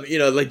of them, you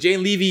know, like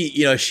Jane Levy,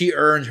 you know, she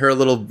earned her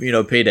little, you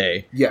know,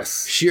 payday.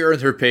 Yes, she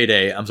earned her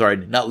payday. I'm sorry,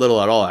 not little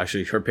at all.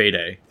 Actually, her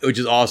payday, which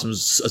is awesome.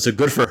 So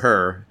good for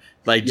her.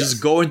 Like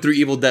just going through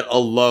Evil Dead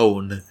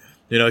alone.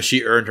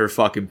 she earned her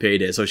fucking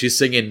payday. So she's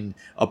singing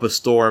Up a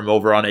Storm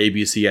over on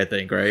ABC, I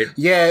think, right?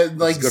 Yeah,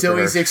 like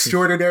Zoe's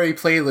Extraordinary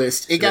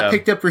Playlist. It got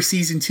picked up for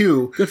season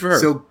 2. Good for her.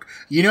 So,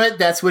 you know what?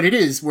 That's what it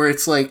is, where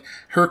it's like,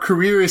 her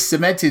career is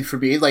cemented for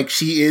me. Like,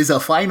 she is a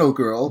final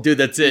girl. Dude,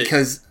 that's it.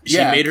 Because, she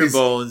made her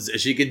bones.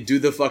 She can do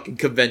the fucking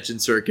convention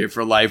circuit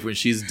for life when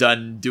she's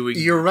done doing,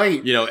 you're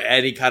right.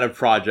 Any kind of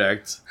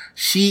project.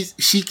 She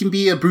can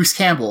be a Bruce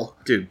Campbell.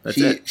 Dude, that's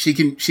it. She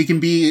can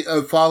be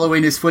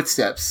following his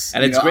footsteps.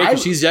 And it's great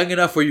because she's young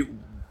enough where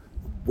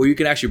you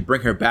can actually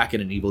bring her back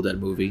in an Evil Dead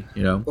movie,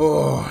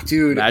 Oh,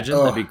 dude. Imagine,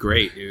 that'd be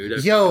great, dude.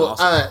 That'd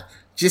awesome.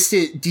 Just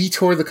to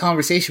detour the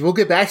conversation, we'll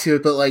get back to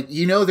it, but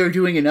they're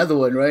doing another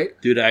one, right?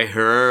 Dude, I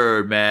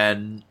heard,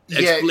 man.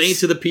 Explain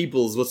to the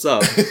peoples what's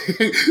up.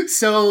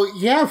 So,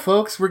 yeah,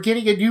 folks, we're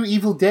getting a new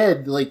Evil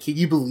Dead. Can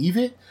you believe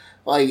it?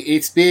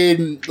 It's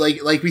been,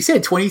 like we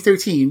said,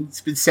 2013.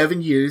 It's been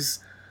 7 years.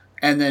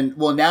 And then,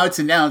 now it's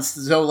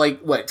announced. So,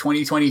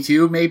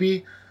 2022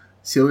 maybe?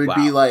 So it'd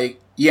be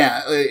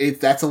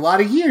that's a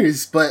lot of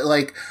years. But,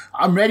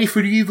 I'm ready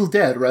for the Evil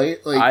Dead, right?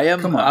 I am.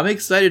 Come on. I'm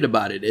excited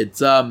about it.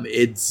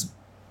 It's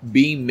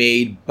being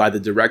made by the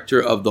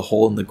director of The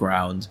Hole in the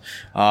Ground.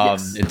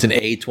 Yes. It's an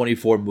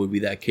A24 movie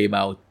that came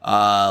out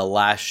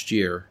last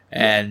year.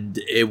 And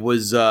it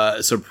was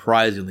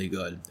surprisingly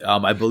good.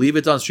 I believe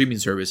it's on streaming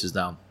services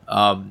now.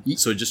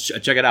 So just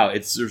check it out.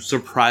 It's a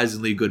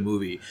surprisingly good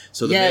movie.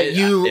 So we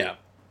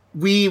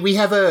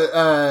have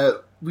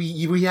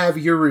we have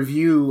your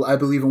review, I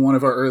believe, in one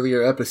of our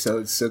earlier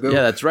episodes. So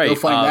that's right. Go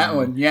find that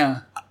one.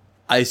 Yeah,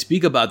 I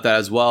speak about that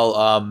as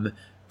well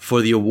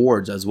for the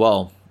awards as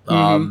well.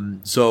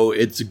 So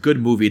it's a good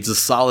movie. It's a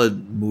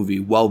solid movie,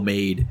 well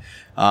made.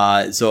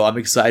 So I'm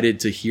excited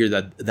to hear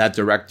that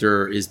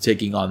director is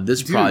taking on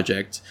this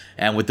project,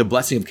 and with the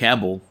blessing of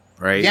Campbell.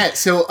 Right. Yeah,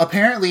 so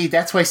apparently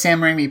that's why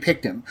Sam Raimi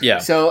picked him. Yeah.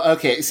 So,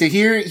 okay, so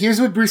here's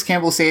what Bruce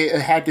Campbell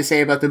had to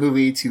say about the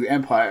movie to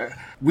Empire.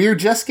 We're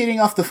just getting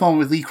off the phone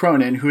with Lee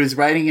Cronin, who is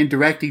writing and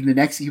directing the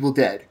next Evil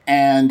Dead.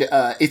 And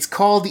it's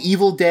called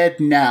Evil Dead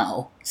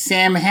Now.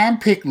 Sam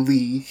handpicked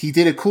Lee. He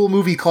did a cool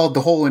movie called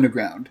The Hole in the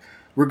Ground.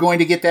 We're going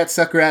to get that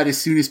sucker out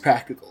as soon as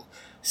practical.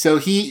 So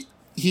he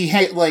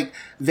had,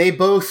 they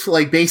both,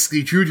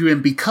 basically drew to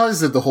him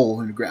because of The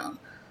Hole in the Ground.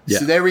 Yeah.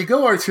 So there we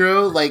go,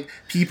 Arturo.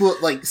 People,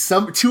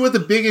 two of the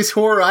biggest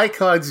horror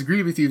icons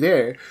agree with you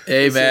there.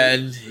 Hey,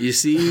 man. You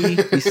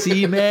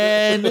see,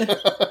 man.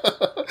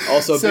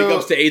 Also, big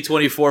ups to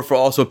A24 for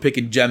also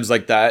picking gems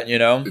like that,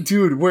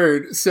 Dude,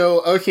 word.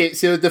 So, okay,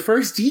 so the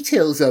first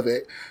details of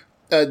it,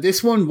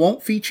 this one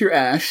won't feature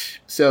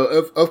Ash, so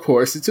of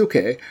course, it's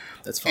okay.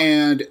 That's fine.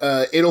 And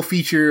it'll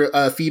feature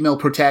a female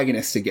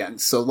protagonist again.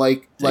 So,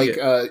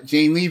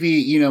 Jane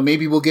Levy,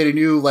 maybe we'll get a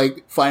new,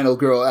 final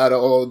girl out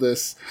of all of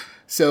this.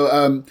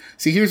 So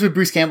here's what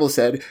Bruce Campbell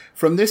said.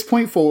 From this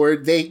point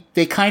forward, they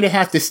kind of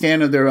have to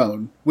stand on their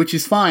own, which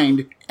is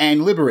fine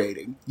and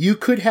liberating. You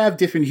could have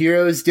different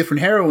heroes,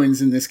 different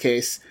heroines in this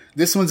case.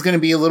 This one's going to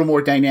be a little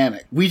more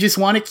dynamic. We just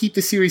want to keep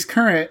the series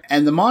current,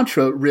 and the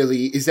mantra,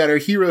 really, is that our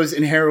heroes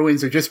and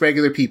heroines are just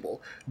regular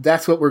people.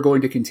 That's what we're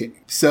going to continue.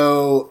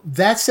 So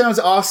that sounds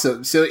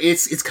awesome. So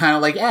it's kind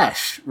of like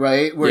Ash,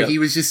 right? Where he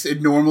was just a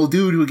normal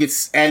dude who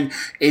gets, and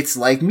it's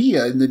like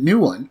Mia in the new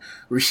one,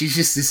 where she's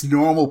just this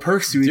normal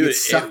person who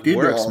gets sucked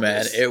into all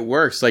this. It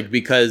works,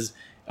 because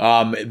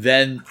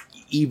then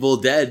Evil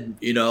Dead,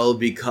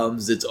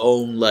 becomes its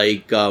own,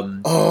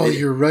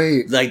 you're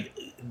right.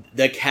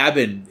 The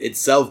cabin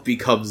itself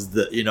becomes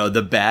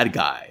the bad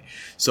guy.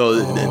 So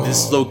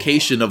this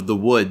location of the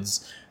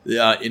woods,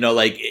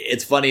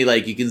 it's funny,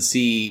 you can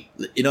see,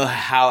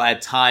 how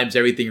at times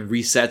everything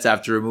resets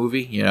after a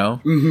movie,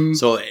 Mm-hmm.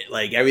 So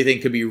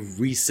everything could be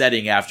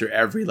resetting after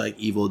every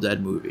Evil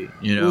Dead movie,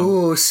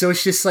 Oh, so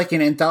it's just like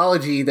an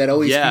anthology that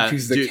always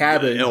features the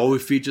cabin. It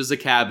always features the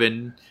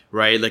cabin,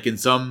 right? In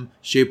some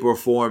shape or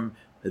form,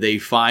 they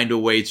find a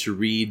way to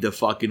read the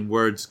fucking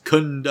words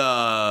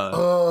Kunda.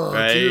 Oh,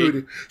 right?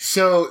 Dude.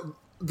 So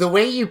the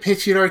way you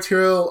pitch it,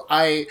 Arturo,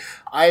 I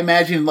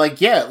imagine we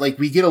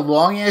get a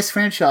long ass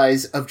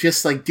franchise of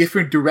just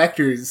different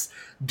directors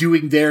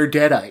doing their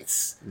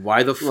Deadites.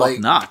 Why the fuck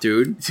not,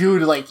 dude?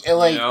 Dude,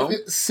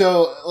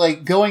 so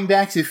going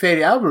back to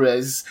Fede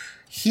Alvarez,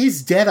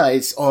 his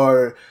Deadites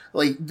are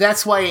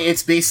that's why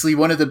it's basically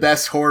one of the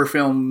best horror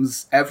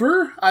films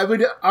ever, I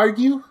would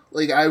argue.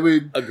 I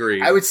would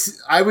agree. I would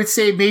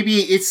say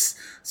maybe it's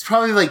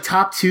probably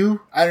top 2.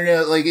 I don't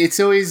know. It's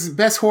always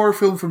best horror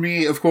film for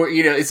me. Of course,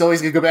 it's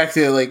always gonna go back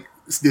to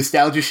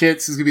nostalgia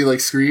shit. So it's gonna be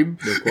Scream,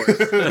 of course,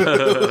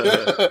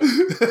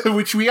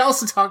 which we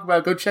also talk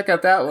about. Go check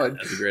out that one.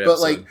 That's a great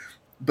episode.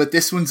 But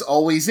this one's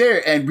always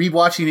there, and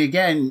rewatching it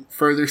again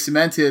further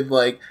cemented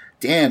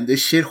damn,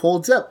 this shit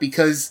holds up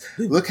because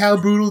look how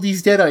brutal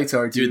these Deadites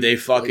are, dude. Dude, they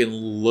fucking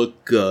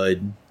look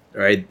good,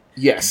 right?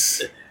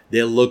 Yes.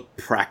 They look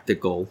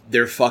practical.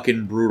 They're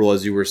fucking brutal,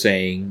 as you were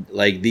saying.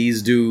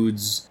 These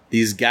dudes,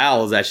 these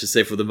gals, I should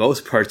say, for the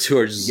most part, too,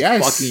 are just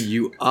fucking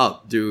you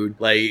up, dude.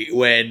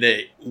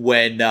 Which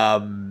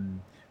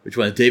which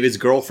one? David's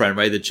girlfriend,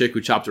 right? The chick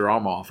who chopped her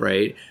arm off,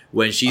 right?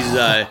 When she's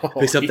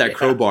picks up that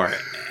crowbar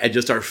and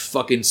just starts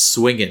fucking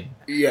swinging.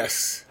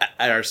 Yes.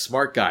 At our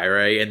smart guy,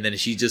 right? And then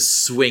she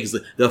just swings.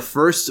 The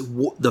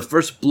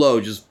first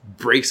blow just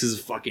breaks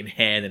his fucking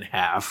hand in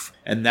half,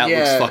 and that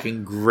looks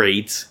fucking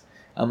great.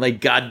 I'm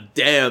like, God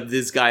damn,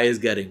 this guy is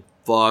getting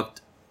fucked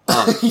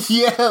up.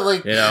 Yeah,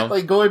 like, you know?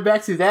 Like going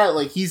back to that,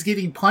 like he's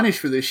getting punished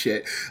for this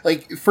shit.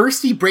 Like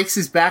first he breaks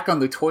his back on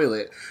the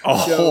toilet.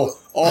 Dude,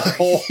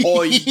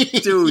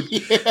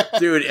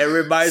 dude, it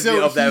reminds me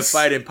of that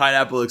fight in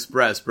Pineapple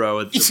Express, bro.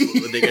 When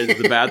they get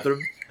into the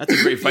bathroom. That's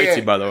a great fight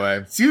scene, by the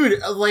way. Dude,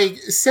 like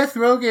Seth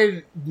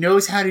Rogen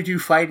knows how to do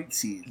fight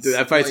scenes. Dude,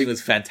 that fight scene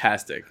was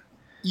fantastic.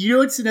 You know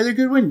what's another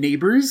good one?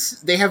 Neighbors.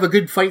 They have a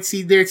good fight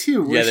scene there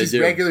too. Where it's just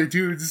regular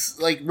dudes,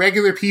 like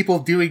regular people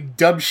doing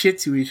dumb shit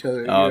to each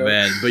other. Oh, you know?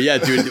 Man. But yeah,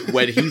 dude,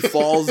 when he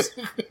falls,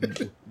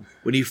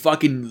 when he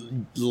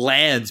fucking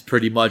lands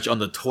pretty much on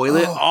the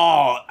toilet,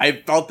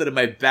 I felt it in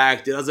my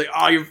back, dude. I was like,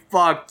 oh, you're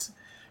fucked.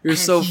 You're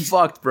so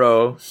fucked,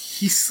 bro.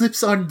 He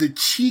slips on the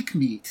cheek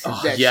meat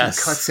that she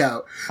cuts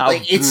out. How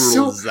like,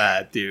 brutal is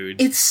that,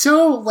 dude? It's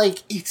so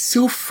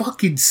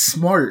fucking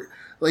smart.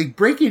 Like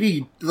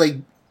breaking like.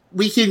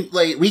 We can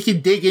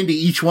dig into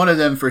each one of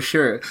them for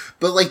sure,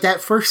 but like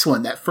that first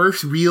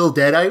real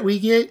Deadite we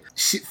get,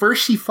 she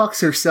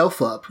fucks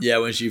herself up. Yeah,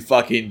 when she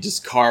fucking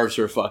just carves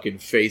her fucking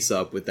face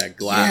up with that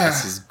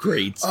glass is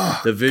great. Oh,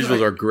 the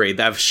visuals are great.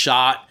 That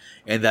shot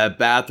in that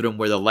bathroom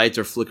where the lights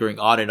are flickering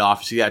on and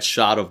off. You see that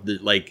shot of the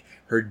like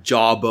her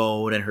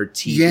jawbone and her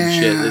teeth and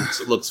shit.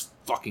 It looks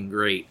fucking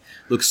great.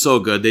 Looks so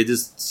good. They did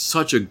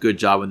such a good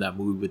job in that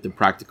movie with the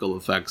practical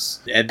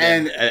effects. And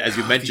as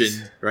you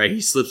mentioned, right,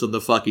 he slips on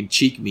the fucking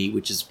cheek meat,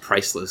 which is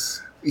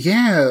priceless.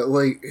 Yeah,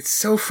 like, it's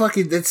so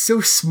fucking, that's so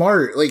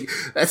smart. Like,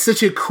 that's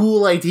such a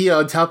cool idea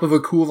on top of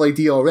a cool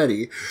idea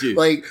already. Dude.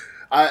 Like,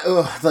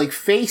 like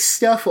face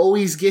stuff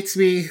always gets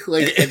me.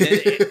 Like, and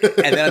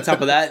then on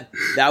top of that,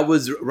 that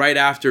was right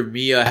after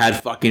Mia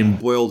had fucking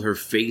boiled her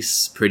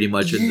face pretty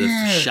much in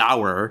the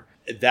shower.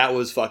 That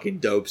was fucking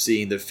dope,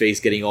 seeing the face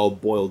getting all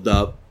boiled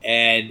up.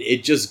 And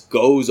it just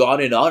goes on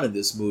in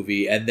this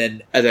movie. And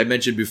then, as I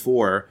mentioned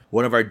before,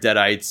 one of our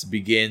Deadites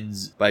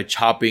begins by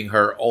chopping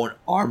her own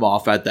arm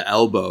off at the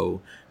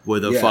elbow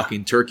with a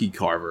fucking turkey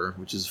carver,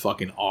 which is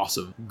fucking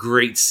awesome.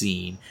 Great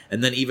scene.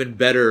 And then even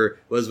better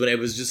was when it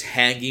was just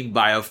hanging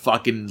by a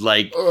fucking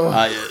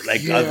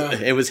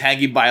it was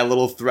hanging by a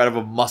little thread of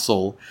a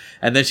muscle.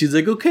 And then she's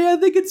like, okay, I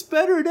think it's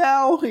better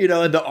now. You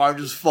know, and the arm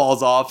just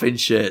falls off and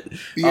shit.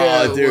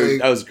 Yeah,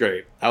 dude, that was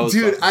great.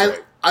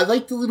 I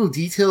like the little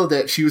detail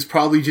that she was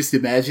probably just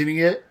imagining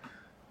it.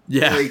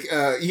 Yeah. Like,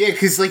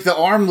 because, like, the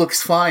arm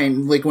looks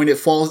fine, like, when it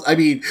falls, I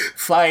mean,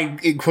 fine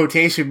in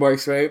quotation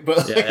marks, right?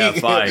 But, like,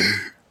 fine.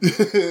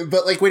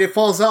 But, like, when it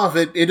falls off,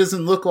 it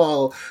doesn't look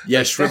all... Yeah,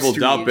 like,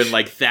 shriveled up and,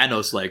 like,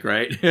 Thanos-like,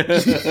 right? Yeah.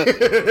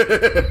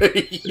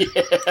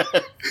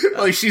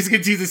 Like, she's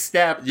gonna do the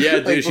snap. Yeah,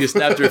 dude, like, she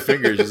snapped her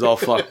fingers. She's all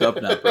fucked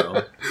up now,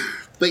 bro.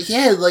 But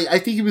yeah, like I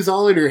think it was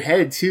all in her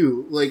head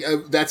too. Like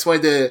that's why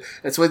the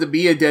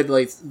Mia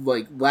Deadite's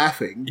like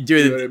laughing. Dude,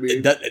 you know what I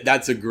mean?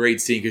 That's a great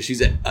scene because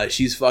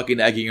she's fucking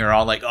egging her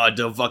on like, oh,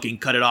 don't fucking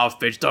cut it off,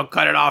 bitch! Don't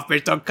cut it off,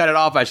 bitch! Don't cut it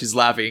off! As she's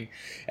laughing,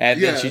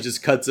 and then she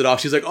just cuts it off.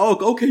 She's like, oh,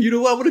 okay, you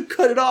know what? I'm gonna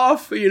cut it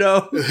off, you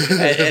know.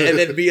 and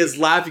then Mia's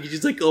laughing.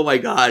 She's like, oh my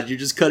god, you're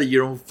just cutting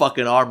your own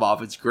fucking arm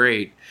off. It's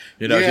great.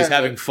 You know, she's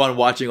having fun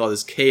watching all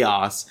this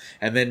chaos,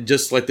 and then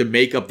just like the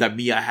makeup that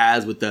Mia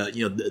has with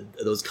the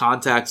those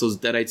contacts those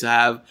Deadites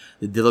have,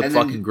 they look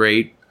fucking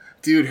great.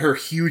 Dude, her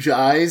huge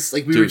eyes,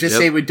 like we were just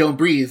saying with Don't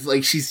Breathe,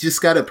 like she's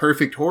just got a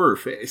perfect horror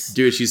face.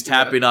 Dude, she's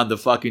tapping on the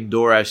fucking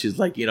door as she's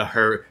like,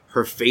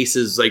 her face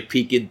is like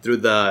peeking through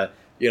the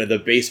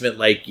the basement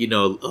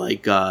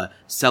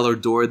cellar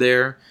door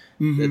there.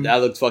 Mm-hmm.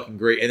 That looks fucking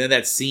great. And then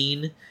that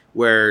scene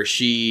where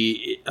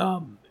she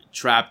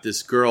trapped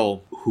this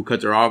girl who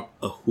cuts her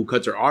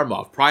arm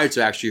off prior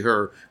to actually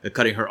her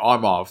cutting her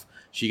arm off.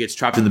 She gets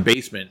trapped in the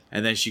basement,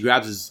 and then she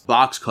grabs this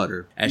box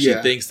cutter, and she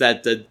thinks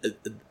that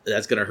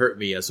that's gonna hurt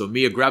Mia. So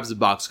Mia grabs the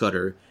box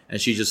cutter, and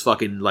she just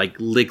fucking like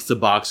licks the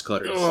box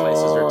cutter, and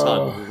slices her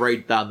tongue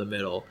right down the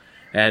middle,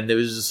 and it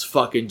was just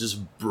fucking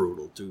just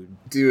brutal, dude.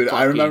 Dude,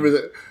 I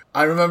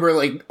remember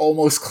like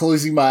almost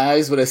closing my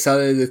eyes when I saw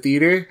it in the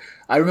theater.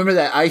 I remember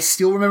that. I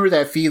still remember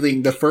that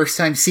feeling the first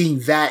time seeing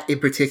that in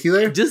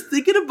particular. Just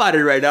thinking about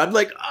it right now, I'm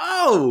like,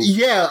 oh.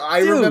 Yeah, I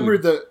remember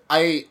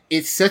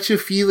it's such a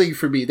feeling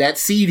for me. That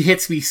scene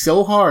hits me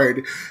so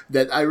hard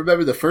that I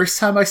remember the first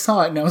time I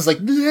saw it and I was like,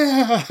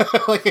 yeah.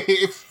 Like,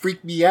 it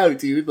freaked me out,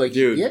 dude. Like,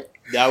 dude.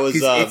 That was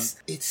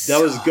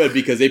that was good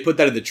because they put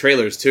that in the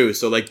trailers too.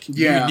 So like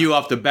you knew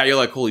off the bat, you're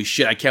like, holy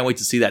shit, I can't wait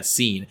to see that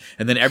scene.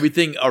 And then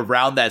everything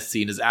around that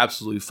scene is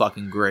absolutely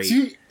fucking great.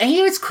 Dude, and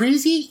it's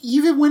crazy.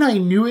 Even when I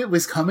knew it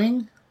was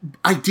coming,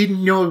 I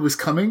didn't know it was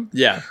coming.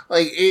 Yeah,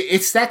 like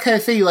it's that kind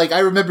of thing. Like I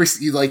remember,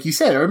 like you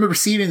said, I remember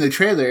seeing it in the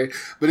trailer,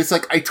 but it's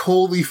like I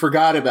totally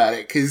forgot about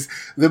it because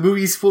the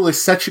movie's full of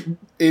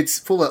it's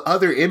full of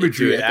other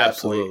imagery. Dude, at that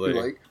point.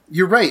 Like,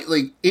 you're right.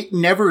 Like, it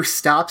never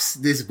stops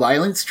this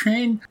violence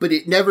train, but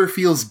it never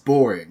feels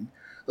boring.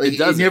 Like,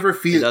 it never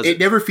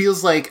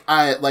feels like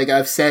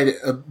I've said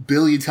a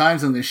billion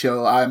times on this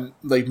show. I'm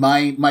like,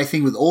 my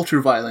thing with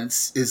ultra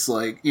violence is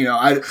like, you know,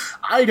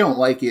 I don't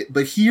like it,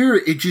 but here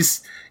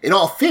it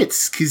all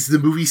fits because the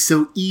movie's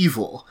so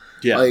evil.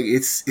 Yeah. Like,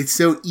 it's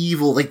so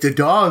evil. Like, the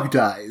dog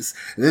dies,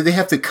 and then they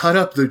have to cut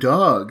up the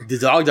dog. The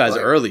dog dies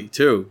early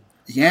too.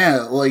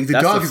 Yeah, like the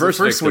dog is the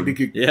first one to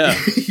get. Yeah,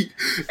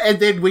 and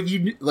then when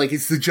you like,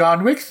 it's the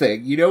John Wick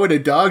thing. You know, when a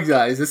dog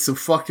dies, that's some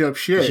fucked up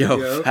shit. Yo,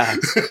 you know?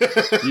 Facts.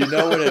 You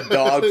know when a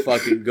dog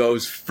fucking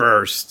goes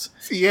first,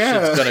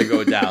 shit's gonna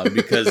go down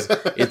because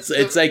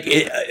it's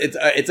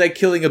like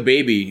killing a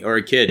baby or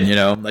a kid. You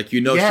know, like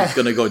shit's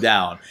gonna go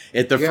down.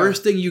 If the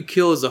first thing you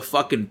kill is a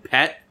fucking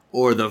pet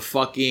or the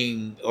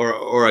fucking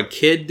or a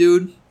kid,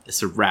 dude,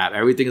 it's a wrap.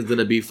 Everything is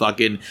gonna be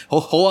fucking.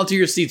 Hold on to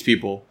your seats,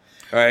 people.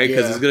 All right,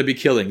 because there's going to be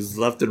killings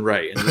left and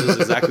right. And this is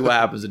exactly what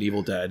happens in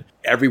Evil Dead.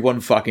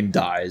 Everyone fucking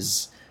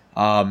dies.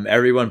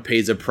 Everyone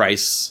pays a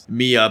price.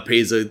 Mia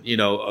pays a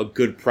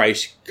good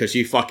price because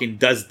she fucking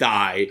does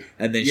die.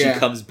 And then she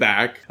comes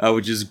back,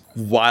 which is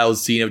wild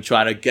scene of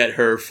trying to get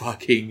her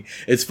fucking...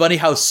 It's funny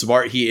how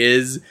smart he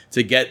is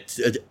to get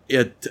to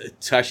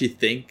actually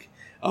think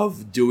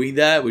of doing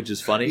that, which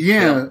is funny.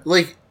 Yeah,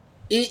 like,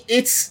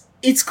 it's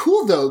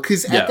cool, though,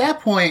 because at that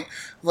point,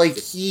 like,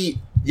 he...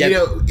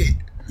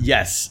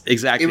 Yes,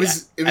 exactly. It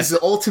was the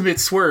ultimate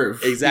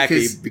swerve.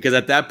 Exactly, because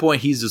at that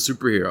point he's a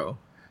superhero.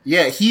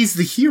 Yeah, he's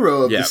the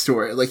hero of the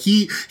story. Like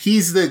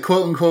he's the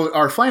quote unquote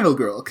our final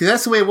girl, because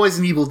that's the way it was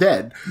in Evil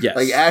Dead. Yes,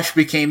 like Ash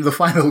became the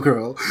final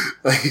girl,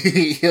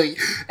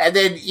 and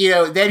then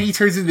then he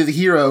turns into the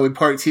hero in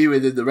part 2,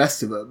 and then the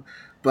rest of them.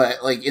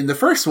 But like in the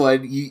first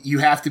one, you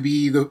have to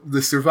be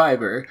the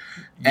survivor,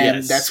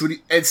 and that's what.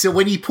 And so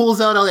when he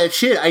pulls out all that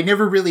shit, I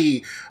never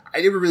really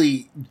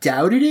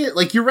doubted it.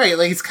 Like, you're right.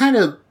 Like, it's kind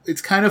of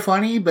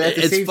funny, but at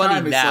the same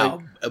time, it's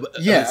now.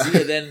 Like,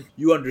 see, then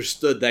you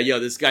understood that,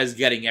 this guy's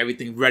getting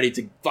everything ready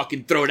to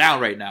fucking throw down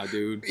right now,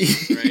 dude. Right?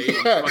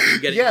 He's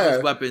fucking getting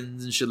his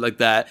weapons and shit like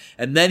that.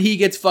 And then he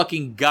gets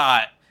fucking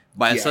got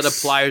by a set of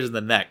pliers in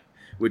the neck,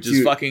 which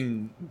is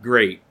fucking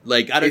great.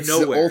 Like, out of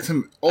nowhere. It's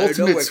the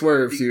ultimate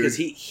swerve, dude. Because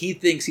he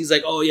thinks, he's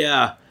like, oh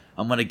yeah,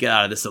 I'm gonna get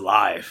out of this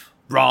alive.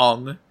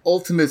 Wrong.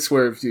 Ultimate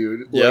swerve,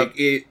 dude. Like,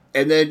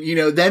 and then,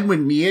 then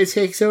when Mia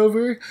takes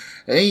over, and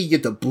then you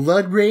get the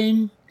blood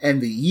rain and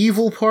the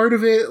evil part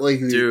of it, like,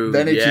 dude,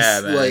 then it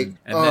just, man. Like...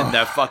 And then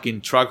that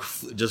fucking truck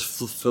just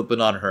flipping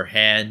on her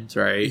hand,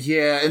 right?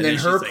 Yeah, and then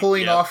her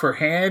pulling off her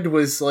hand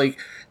was, like,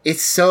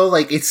 it's so,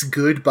 like, it's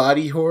good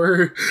body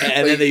horror.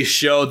 And then they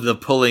showed the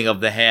pulling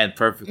of the hand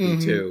perfectly,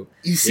 too.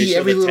 You see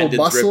every little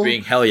muscle.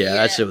 Ripping. Hell yeah,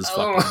 that shit was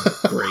fucking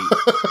great.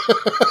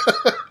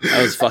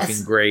 That was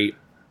fucking great.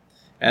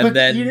 And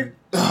then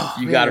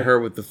you got her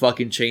with the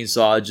fucking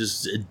chainsaw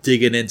just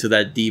digging into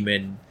that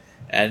demon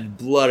and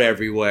blood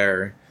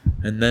everywhere.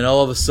 And then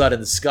all of a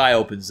sudden the sky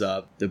opens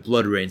up, the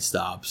blood rain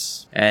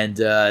stops, and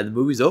the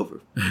movie's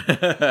over.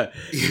 I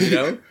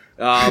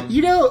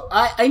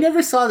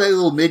never saw that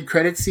little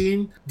mid-credit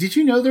scene. Did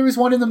you know there was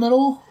one in the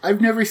middle? I've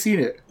never seen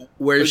it.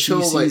 Where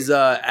she sees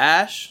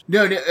Ash?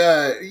 No,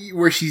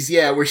 where she's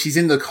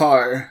in the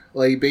car.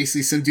 Like,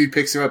 basically some dude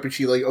picks her up and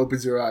she, like,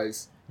 opens her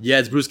eyes. Yeah,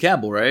 it's Bruce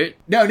Campbell, right?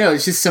 No,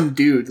 it's just some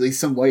dude, like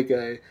some white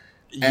guy.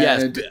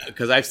 Yes,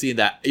 because I've seen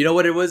that. You know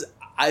what it was?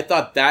 I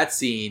thought that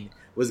scene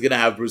was going to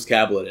have Bruce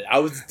Campbell in it. I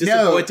was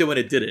disappointed when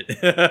it didn't.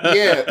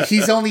 Yeah,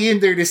 he's only in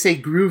there to say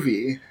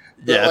groovy.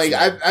 But, like,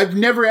 I've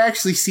never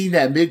actually seen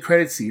that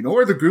mid-credit scene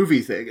or the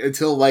groovy thing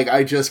until, like,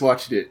 I just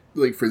watched it,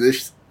 like, for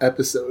this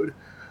episode.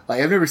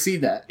 Like, I've never seen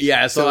that.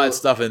 Yeah, I saw that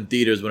stuff in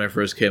theaters when it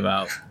first came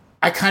out.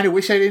 I kind of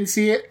wish I didn't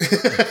see it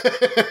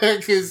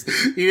because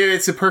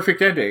it's a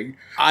perfect ending.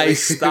 I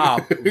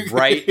stopped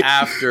right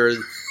after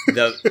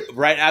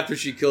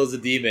she kills the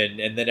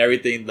demon, and then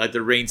everything, like,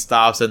 the rain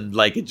stops and,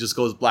 like, it just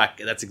goes black.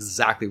 And that's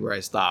exactly where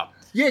I stopped.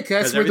 Yeah,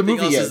 because that's where the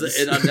movie ends.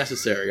 Is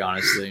unnecessary,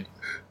 honestly.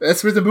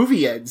 That's where the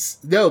movie ends.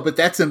 No, but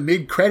that's a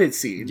mid-credit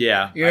scene.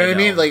 Yeah, you know what I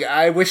mean? Like,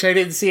 I wish I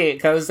didn't see it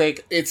because,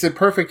 like, it's a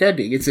perfect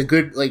ending. It's a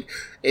good, like,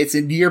 it's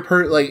a near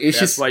it's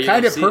just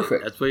kind of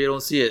perfect. That's why you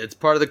don't see it. It's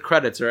part of the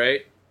credits,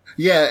 right?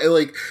 Yeah,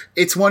 like,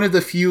 it's one of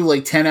the few,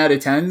 like, 10 out of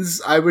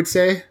 10s, I would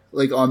say,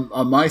 like, on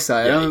my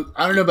side. Yeah,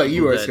 I don't know about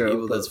you, Arsko.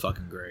 Evil Dead's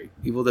fucking great.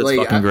 Evil Dead's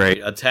fucking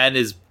great. A 10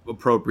 is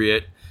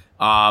appropriate.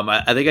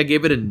 I think I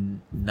gave it a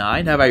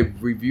 9. Have I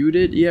reviewed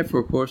it yet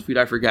for Course Feed?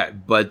 I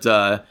forget. But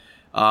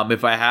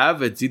if I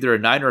have, it's either a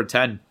 9 or a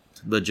 10.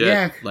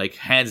 Legit. Like,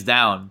 hands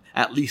down,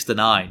 at least a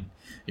 9.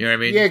 You know what I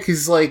mean? Yeah,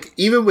 because, like,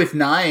 even with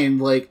 9,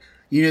 like,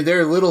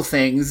 there are little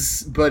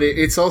things, but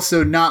it's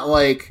also not,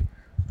 like,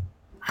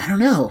 I don't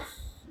know.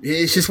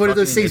 It's just one of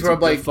those things where I'm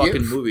like, it's a good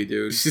fucking movie,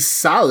 dude. It's just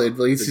solid.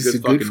 Like, it's just a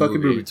good fucking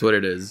movie. It's what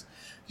it is.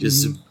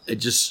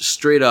 Just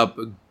straight up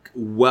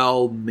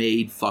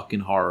well-made fucking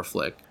horror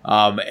flick.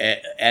 And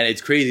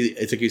it's crazy.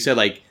 It's like you said,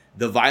 like,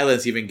 the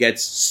violence even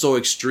gets so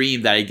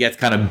extreme that it gets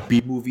kind of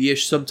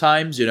B-movie-ish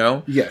sometimes,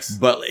 Yes.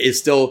 But it's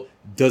still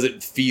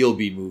doesn't feel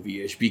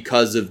B-movie-ish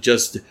because of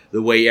just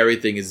the way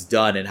everything is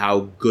done and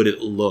how good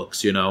it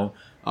looks, you know?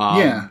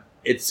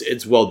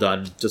 It's well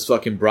done. Just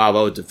fucking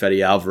bravo to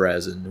Fede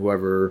Alvarez and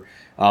whoever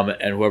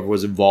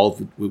was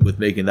involved with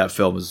making that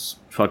film is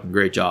fucking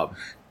great job.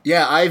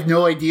 Yeah, I have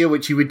no idea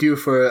what you would do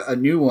for a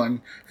new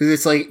one. Because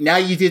it's like, now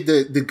you did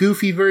the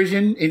goofy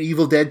version in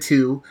Evil Dead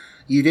 2.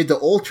 You did the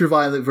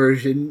ultraviolet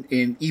version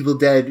in Evil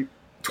Dead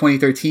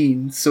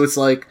 2013. So it's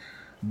like,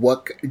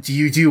 what do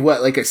you do?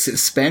 What, like a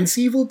suspense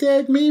Evil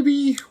Dead,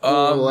 maybe?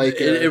 Or like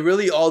it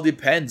really all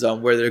depends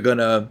on where they're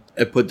gonna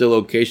put the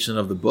location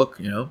of the book,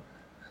 you know?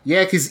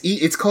 Yeah, because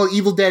it's called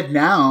Evil Dead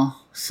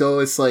now. So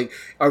it's like,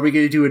 are we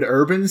going to do an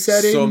urban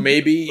setting? So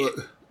maybe...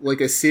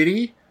 like a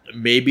city?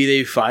 Maybe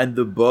they find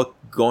the book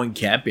going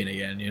camping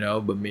again, you know?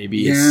 But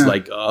maybe it's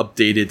like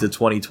updated to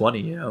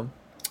 2020, you know?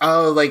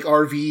 Oh, like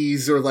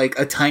RVs or like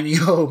a tiny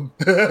home.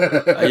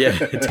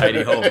 Yeah, a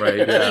tiny home,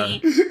 right? Yeah.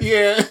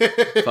 Yeah.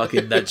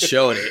 Fucking that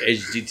show on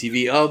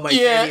HGTV. Oh, my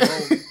tiny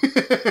home.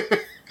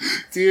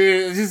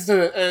 Dude, it's just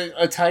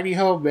a tiny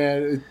home,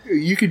 man.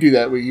 You could do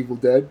that with Evil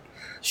Dead.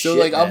 So,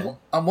 shit, like,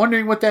 I'm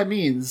wondering what that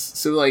means.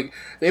 So, like,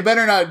 they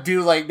better not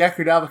do, like,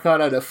 Necronomicon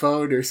on a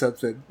phone or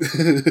something.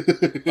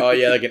 Oh,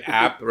 yeah, like an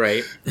app,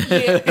 right?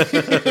 Yeah.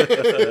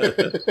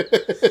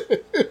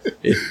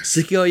 It's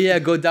like, oh, yeah,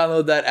 go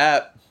download that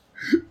app.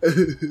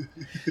 The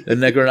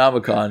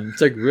Necronomicon.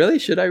 It's like, really?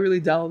 Should I really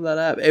download that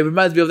app? It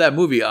reminds me of that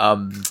movie.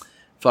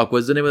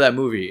 What's the name of that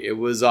movie? It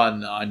was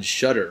on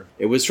Shudder.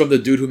 It was from the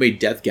dude who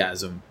made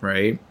Deathgasm,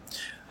 right?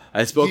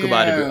 I spoke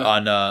about it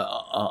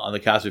on the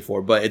cast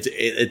before, but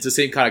it's the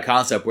same kind of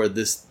concept where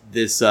this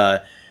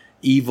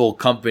evil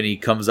company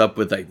comes up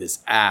with like this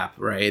app,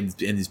 right?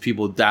 And these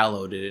people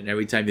download it, and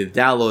every time you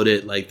download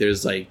it, like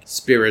there's like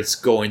spirits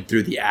going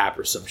through the app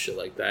or some shit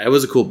like that. It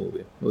was a cool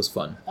movie. It was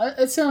fun.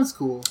 It sounds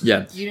cool.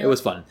 Yeah, it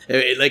was fun.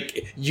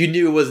 Like you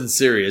knew it wasn't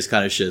serious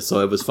kind of shit,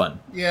 so it was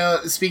fun. Yeah,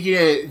 speaking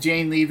of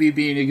Jane Levy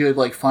being a good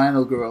like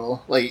final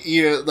girl, like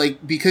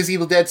like because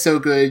Evil Dead's so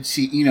good,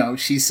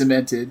 she's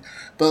cemented.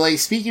 But like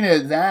speaking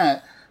of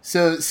that.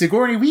 So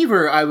Sigourney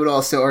Weaver, I would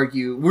also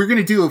argue, we're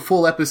gonna do a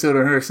full episode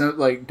on her. So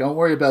like, don't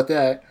worry about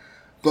that.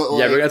 But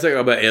like, yeah, we're gonna talk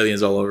about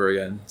aliens all over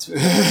again.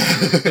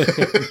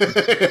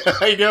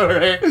 I know,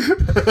 right?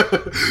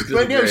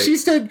 But no,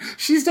 she's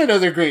done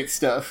other great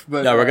stuff.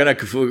 But no, we're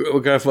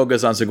gonna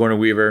focus on Sigourney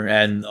Weaver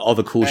and all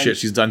the cool shit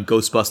she's done.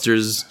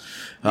 Ghostbusters.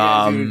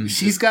 Yeah, dude,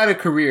 she's got a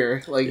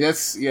career. Like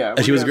that's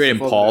And she was great in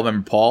Paul.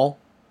 Remember Paul?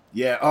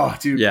 Yeah. Oh,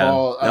 dude. Yeah,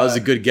 Paul, that was a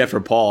good get for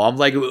Paul. I'm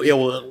like,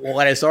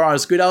 when I saw her on the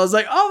screen, I was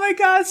like, oh my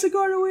god,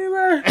 Sigourney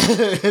Weaver.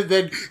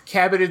 Then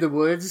Cabin in the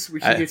Woods, where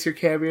she gets her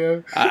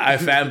cameo. I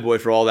fanboy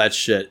for all that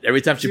shit.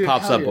 Every time she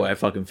pops up, boy, I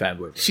fucking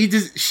fanboy. She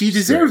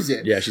deserves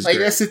it. Yeah, she's like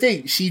great. That's the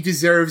thing. She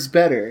deserves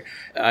better.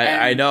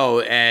 I know,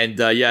 and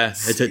tell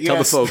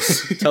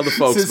the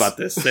folks about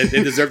this. They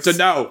deserve to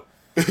know.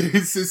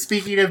 So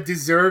speaking of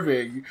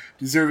deserving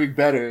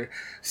better,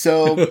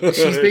 so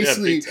she's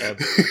basically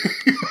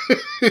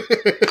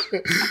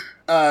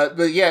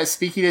but yeah,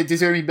 speaking of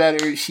deserving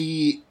better,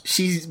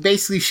 she's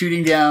basically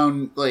shooting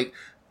down like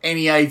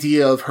any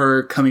idea of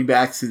her coming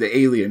back to the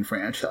Alien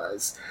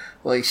franchise.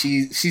 Like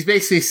she's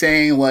basically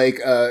saying like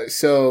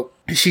so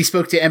she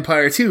spoke to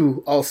Empire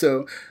 2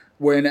 also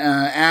when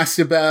asked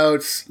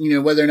about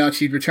whether or not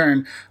she'd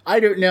return.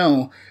 I don't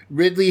know.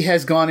 Ridley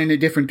has gone in a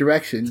different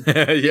direction.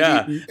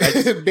 Yeah,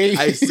 maybe,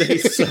 I say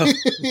so.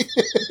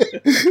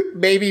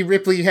 Maybe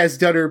Ripley has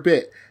done her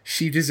bit.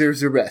 She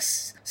deserves a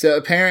rest. So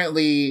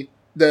apparently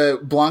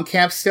the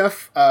Blomkamp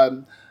stuff.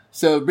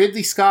 So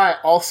Ridley Scott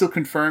also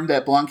confirmed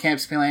that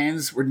Blomkamp's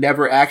plans were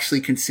never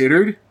actually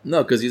considered.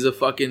 No, because because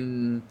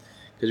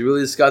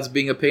Ridley Scott's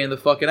being a pain in the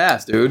fucking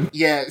ass, dude.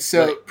 Yeah,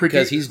 so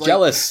because he's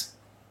jealous.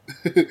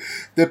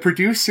 The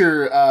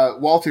producer,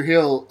 Walter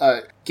Hill,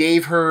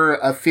 gave her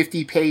a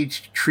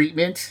 50-page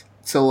treatment.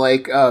 So,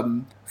 like,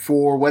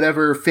 for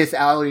whatever fifth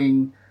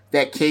outing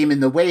that came in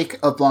the wake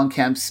of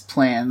Blomkamp's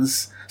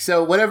plans.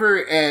 So,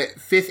 whatever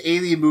fifth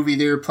Alien movie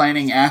they were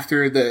planning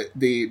after the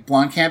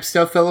Blomkamp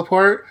stuff fell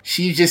apart,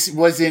 she just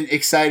wasn't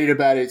excited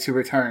about it to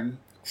return.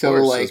 So,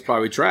 like, it's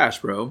probably trash,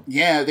 bro.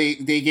 Yeah, they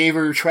gave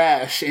her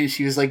trash, and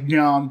she was like,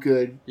 "No, I'm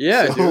good."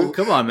 Yeah, so dude,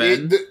 come on,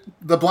 man.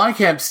 The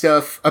Blomkamp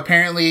stuff,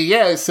 apparently,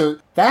 yeah. So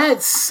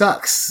that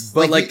sucks.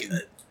 But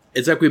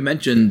it's like we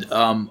mentioned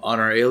on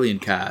our Alien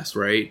cast,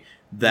 right?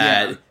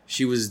 That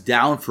she was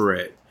down for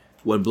it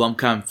when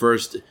Blomkamp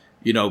first,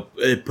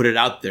 put it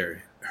out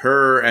there.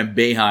 Her and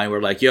Behan were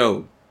like,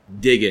 "Yo,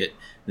 dig it."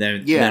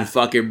 Then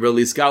fucking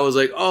Ridley Scott was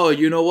like, "Oh,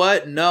 you know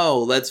what? No,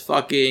 let's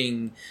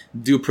fucking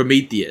do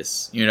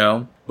Prometheus."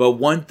 But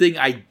one thing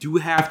I do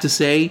have to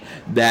say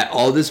that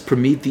all this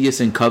Prometheus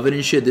and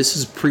Covenant shit, this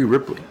is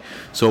pre-Ripley.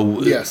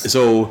 So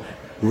so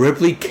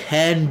Ripley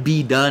can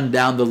be done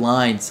down the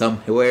line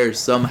somewhere,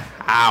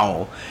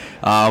 somehow.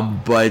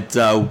 But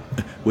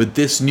with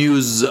this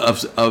news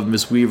of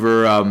Miss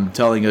Weaver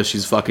telling us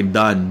she's fucking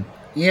done,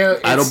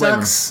 I don't blame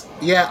her.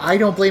 Yeah, I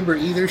don't blame her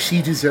either.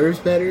 She deserves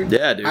better.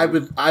 Yeah, dude.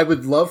 I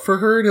would love for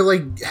her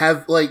to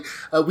have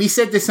we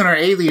said this on our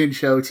Alien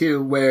show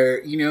too,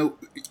 where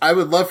I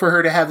would love for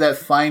her to have that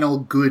final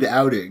good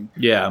outing.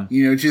 Yeah,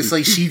 just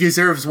like she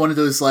deserves one of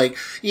those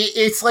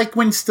it's like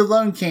when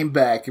Stallone came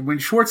back and when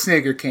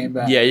Schwarzenegger came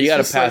back. Yeah, you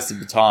got to pass the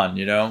baton.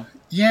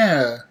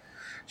 Yeah,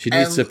 she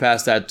needs to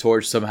pass that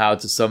torch somehow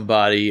to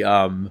somebody.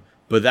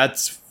 But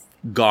that's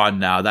gone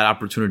now. That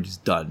opportunity's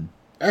done.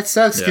 That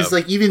sucks because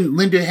even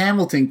Linda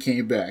Hamilton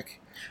came back.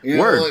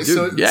 Word,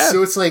 dude,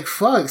 so it's like,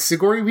 fuck,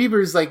 Sigourney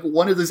Weaver is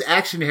one of those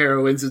action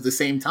heroines at the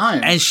same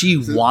time. And she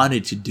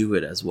wanted to do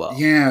it as well.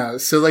 Yeah,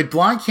 so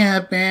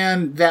Blomkamp,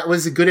 man, that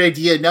was a good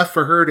idea enough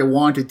for her to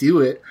want to do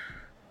it.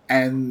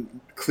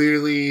 And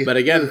clearly... But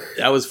again,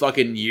 that was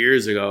fucking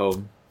years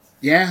ago.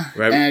 Yeah.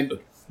 Right? And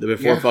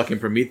before fucking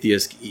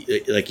Prometheus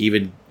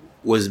even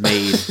was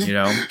made,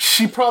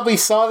 She probably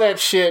saw that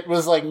shit,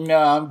 was like, no,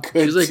 I'm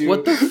good. She's like,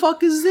 what the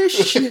fuck is this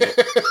shit?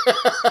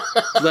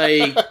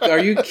 Are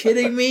you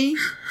kidding me?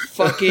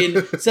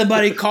 Fucking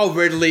somebody call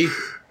Ridley.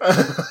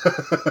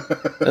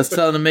 Let's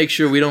tell him to make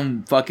sure we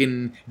don't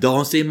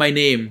say my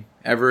name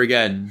ever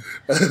again.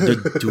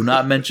 Do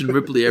not mention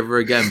Ripley ever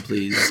again,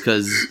 please,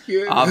 because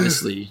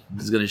obviously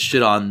he's gonna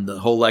shit on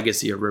the whole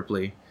legacy of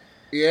Ripley.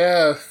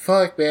 Yeah,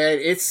 fuck, man,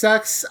 it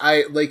sucks.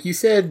 Like you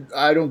said,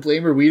 I don't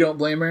blame her. We don't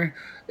blame her.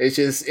 It's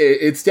just,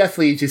 it's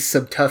definitely just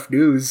some tough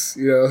news,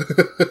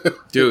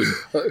 Dude,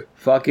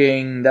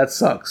 fucking, that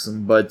sucks.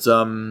 But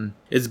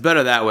it's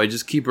better that way.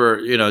 Just keep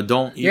her,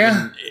 don't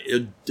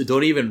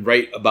even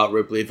write about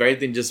Ripley. If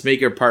anything, just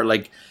make her part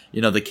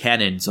the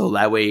canon. So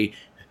that way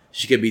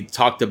she could be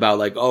talked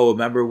about oh,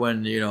 remember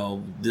when,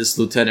 this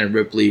Lieutenant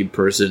Ripley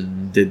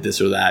person did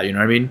this or that, you know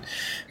what I mean?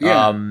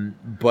 Yeah.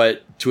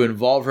 But to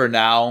involve her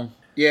now,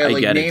 I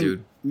get it,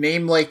 dude.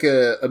 Name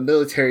a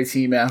military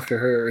team after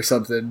her or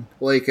something.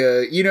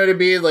 You know what I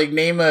mean?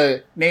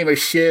 Name a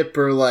ship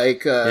or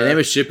name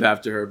a ship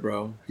after her,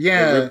 bro.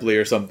 Yeah. Ripley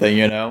or something,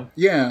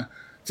 Yeah.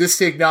 Just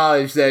to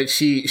acknowledge that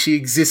she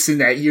exists in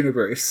that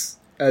universe.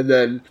 And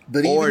then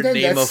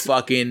name a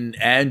fucking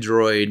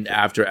android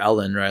after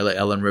Ellen, right? Like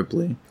Ellen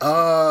Ripley.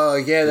 Oh,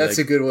 yeah, that's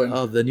a good one.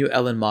 Oh, the new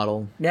Ellen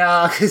model.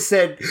 No, because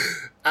then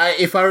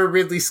if I were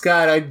Ridley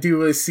Scott, I'd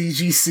do a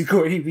CG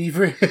Sigourney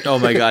Weaver. Oh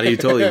my god, he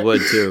totally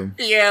would too.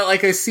 Yeah, a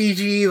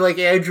CG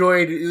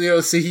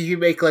android, so he can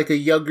make a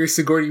younger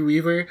Sigourney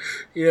Weaver,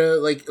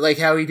 like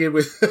how he did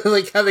with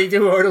how they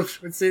do Arnold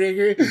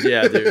Schwarzenegger.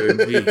 Yeah,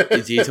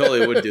 dude, he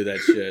totally would do that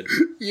shit.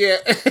 Yeah.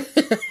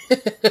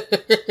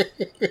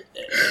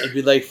 It'd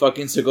be like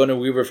fucking Sigourney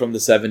Weaver from the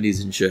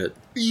 70s and shit.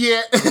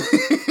 Yeah.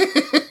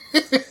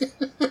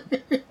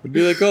 It'd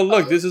be like, oh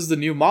look, this is the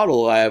new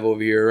model I have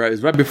over here. Right?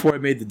 It's right before I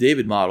made the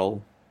David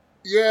model.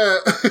 Yeah.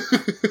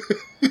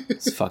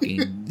 It's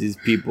fucking these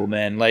people,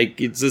 man.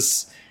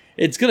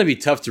 It's gonna be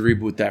tough to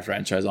reboot that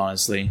franchise,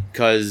 honestly,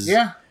 because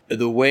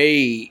the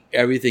way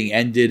everything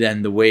ended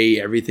and the way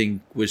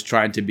everything was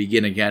trying to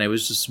begin again, it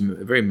was just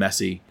very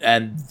messy.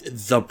 And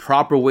the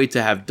proper way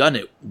to have done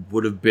it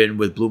would have been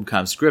with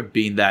Blomkamp's script,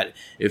 being that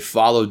it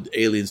followed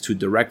Aliens 2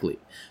 directly.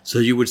 So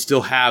you would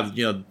still have,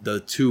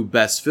 the two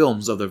best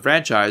films of the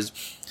franchise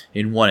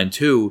in 1 and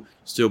 2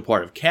 still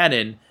part of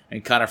canon,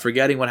 and kind of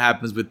forgetting what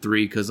happens with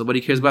 3, because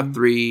nobody cares about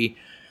 3.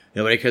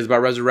 Nobody cares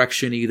about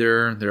Resurrection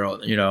either. They're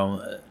all,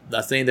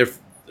 not saying they're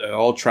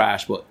all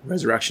trash, but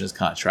Resurrection is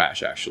kind of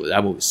trash, actually.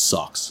 That movie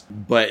sucks.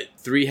 But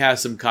 3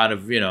 has some kind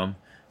of,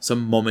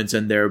 some moments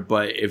in there.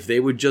 But if they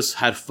would just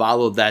had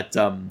followed that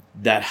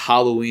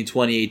Halloween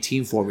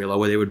 2018 formula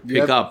where they would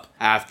pick up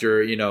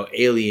after,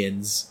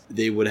 Aliens,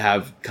 they would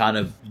have kind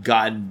of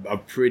gotten a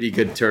pretty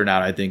good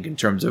turnout, I think, in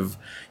terms of,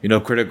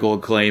 critical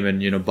acclaim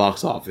and,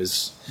 box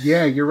office.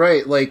 Yeah, you're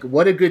right.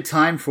 What a good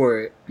time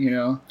for it,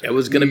 It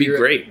was going to be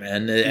great,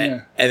 man.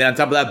 Yeah. And on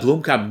top of that,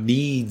 Blomkamp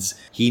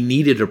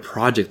needed a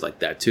project like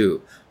that,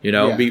 too.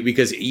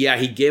 Because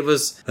he gave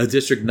us a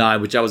District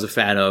 9, which I was a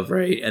fan of,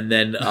 right? And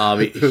then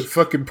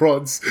fucking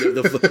prawns,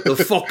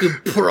 the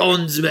fucking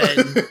prawns, man.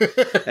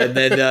 And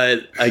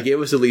then I gave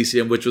us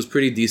Elysium, which was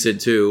pretty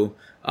decent too.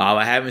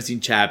 I haven't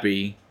seen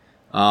Chappie.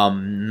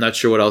 Not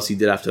sure what else he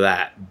did after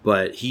that,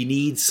 but he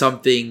needs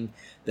something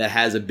that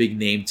has a big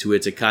name to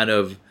it to kind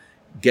of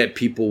get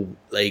people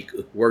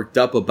worked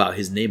up about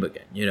his name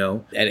again,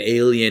 And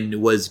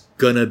Alien was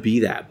gonna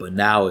be that, but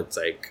now it's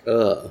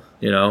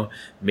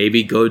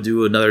maybe go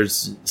do another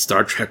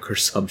Star Trek or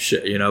some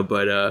shit,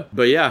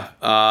 But yeah,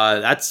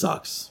 that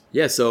sucks.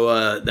 Yeah,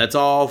 so that's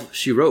all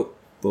she wrote,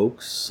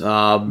 folks.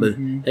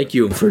 Thank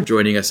you for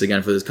joining us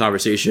again for this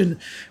conversation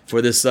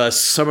for this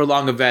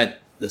summer-long event,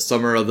 the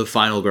Summer of the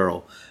Final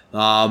Girl.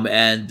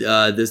 And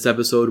this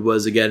episode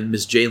was again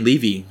Miss Jane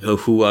Levy,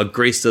 who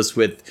graced us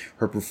with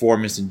her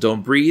performance in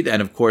Don't Breathe,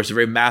 and of course a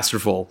very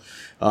masterful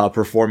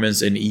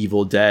performance in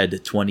Evil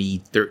Dead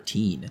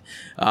 2013.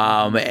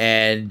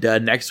 And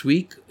next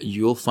week,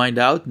 you'll find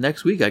out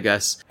next week, I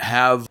guess.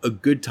 Have a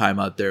good time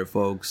out there,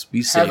 folks.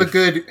 Be safe.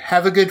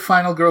 Have a good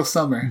final girl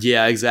summer.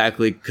 Yeah,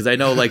 exactly. Because I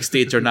know like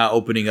states are not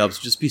opening up,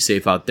 so just be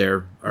safe out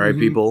there. All right,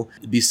 people.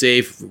 Be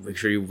safe. Make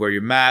sure you wear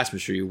your mask.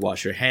 Make sure you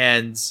wash your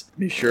hands.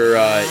 Make sure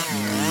you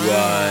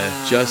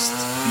just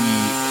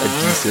be a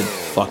decent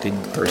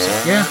fucking person.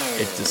 Yeah.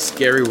 It's a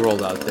scary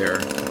world out there,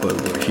 but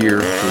we're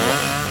here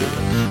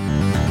for